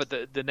you're at, but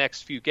the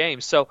next few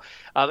games. So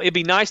it'd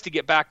be nice to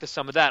get back to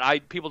some of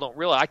that. People don't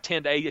realize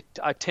I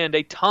attend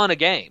a ton of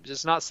games.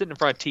 It's not sitting in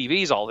front of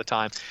TVs all the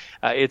time.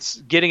 It's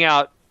getting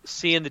out,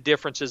 seeing the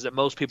differences that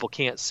most people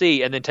can't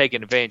see, and then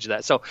taking advantage of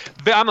that. So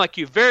I'm like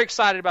you, very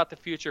excited about the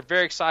future,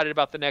 very excited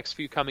about the next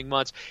few coming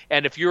months.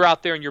 And if you're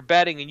out there and you're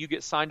betting and you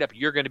get signed up,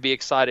 you're going to be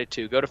excited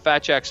too. Go to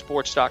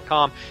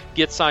FatJackSports.com,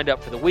 get signed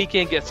up for the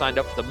weekend, get signed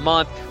up for the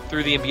month,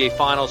 through the NBA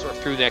Finals, or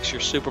through next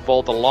year's Super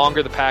Bowl. The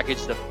longer the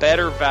package, the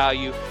better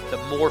value, the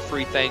more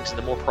free things, and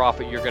the more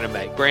profit you're going to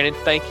make. Brandon,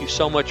 thank you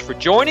so much for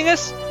joining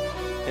us.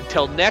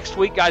 Until next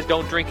week, guys,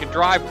 don't drink and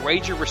drive.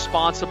 Wager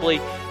responsibly.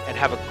 And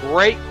have a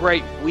great,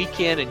 great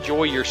weekend.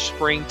 Enjoy your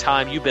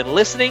springtime. You've been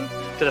listening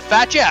to the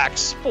Fat Jack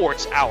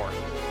Sports Hour.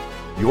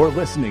 You're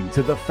listening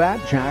to the Fat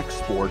Jack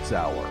Sports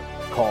Hour.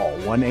 Call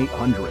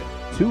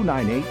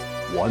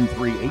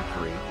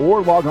 1-800-298-1383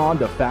 or log on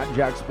to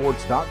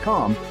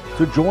FatJackSports.com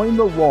to join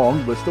the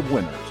long list of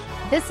winners.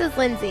 This is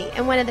Lindsay,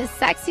 and one of the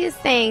sexiest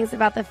things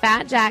about the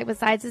Fat Jack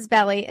besides his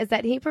belly is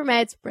that he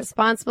promotes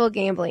responsible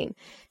gambling.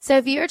 So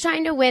if you're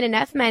trying to win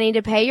enough money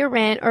to pay your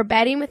rent or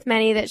betting with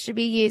money that should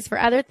be used for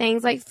other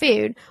things like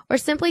food, or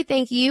simply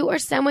think you or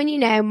someone you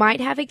know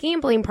might have a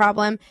gambling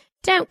problem,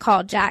 don't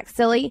call Jack,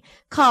 silly.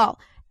 Call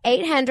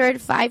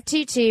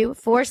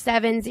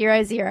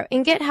 800-522-4700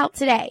 and get help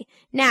today.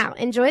 Now,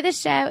 enjoy the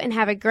show and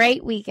have a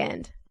great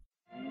weekend.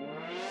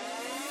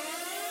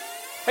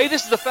 Hey,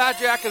 this is the Fat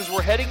Jack. As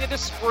we're heading into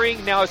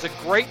spring, now is a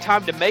great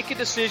time to make a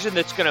decision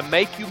that's going to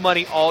make you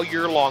money all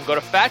year long. Go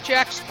to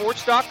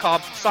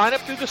FatJackSports.com, sign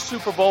up through the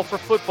Super Bowl for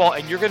football,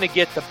 and you're going to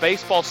get the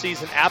baseball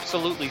season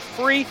absolutely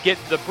free.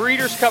 Get the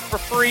Breeders' Cup for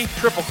free,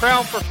 Triple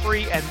Crown for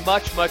free, and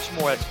much, much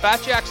more. That's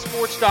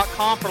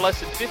FatJackSports.com. For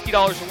less than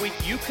 $50 a week,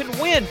 you can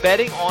win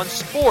betting on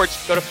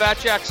sports. Go to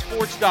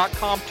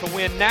FatJackSports.com to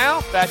win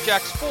now.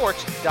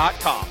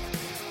 FatJackSports.com.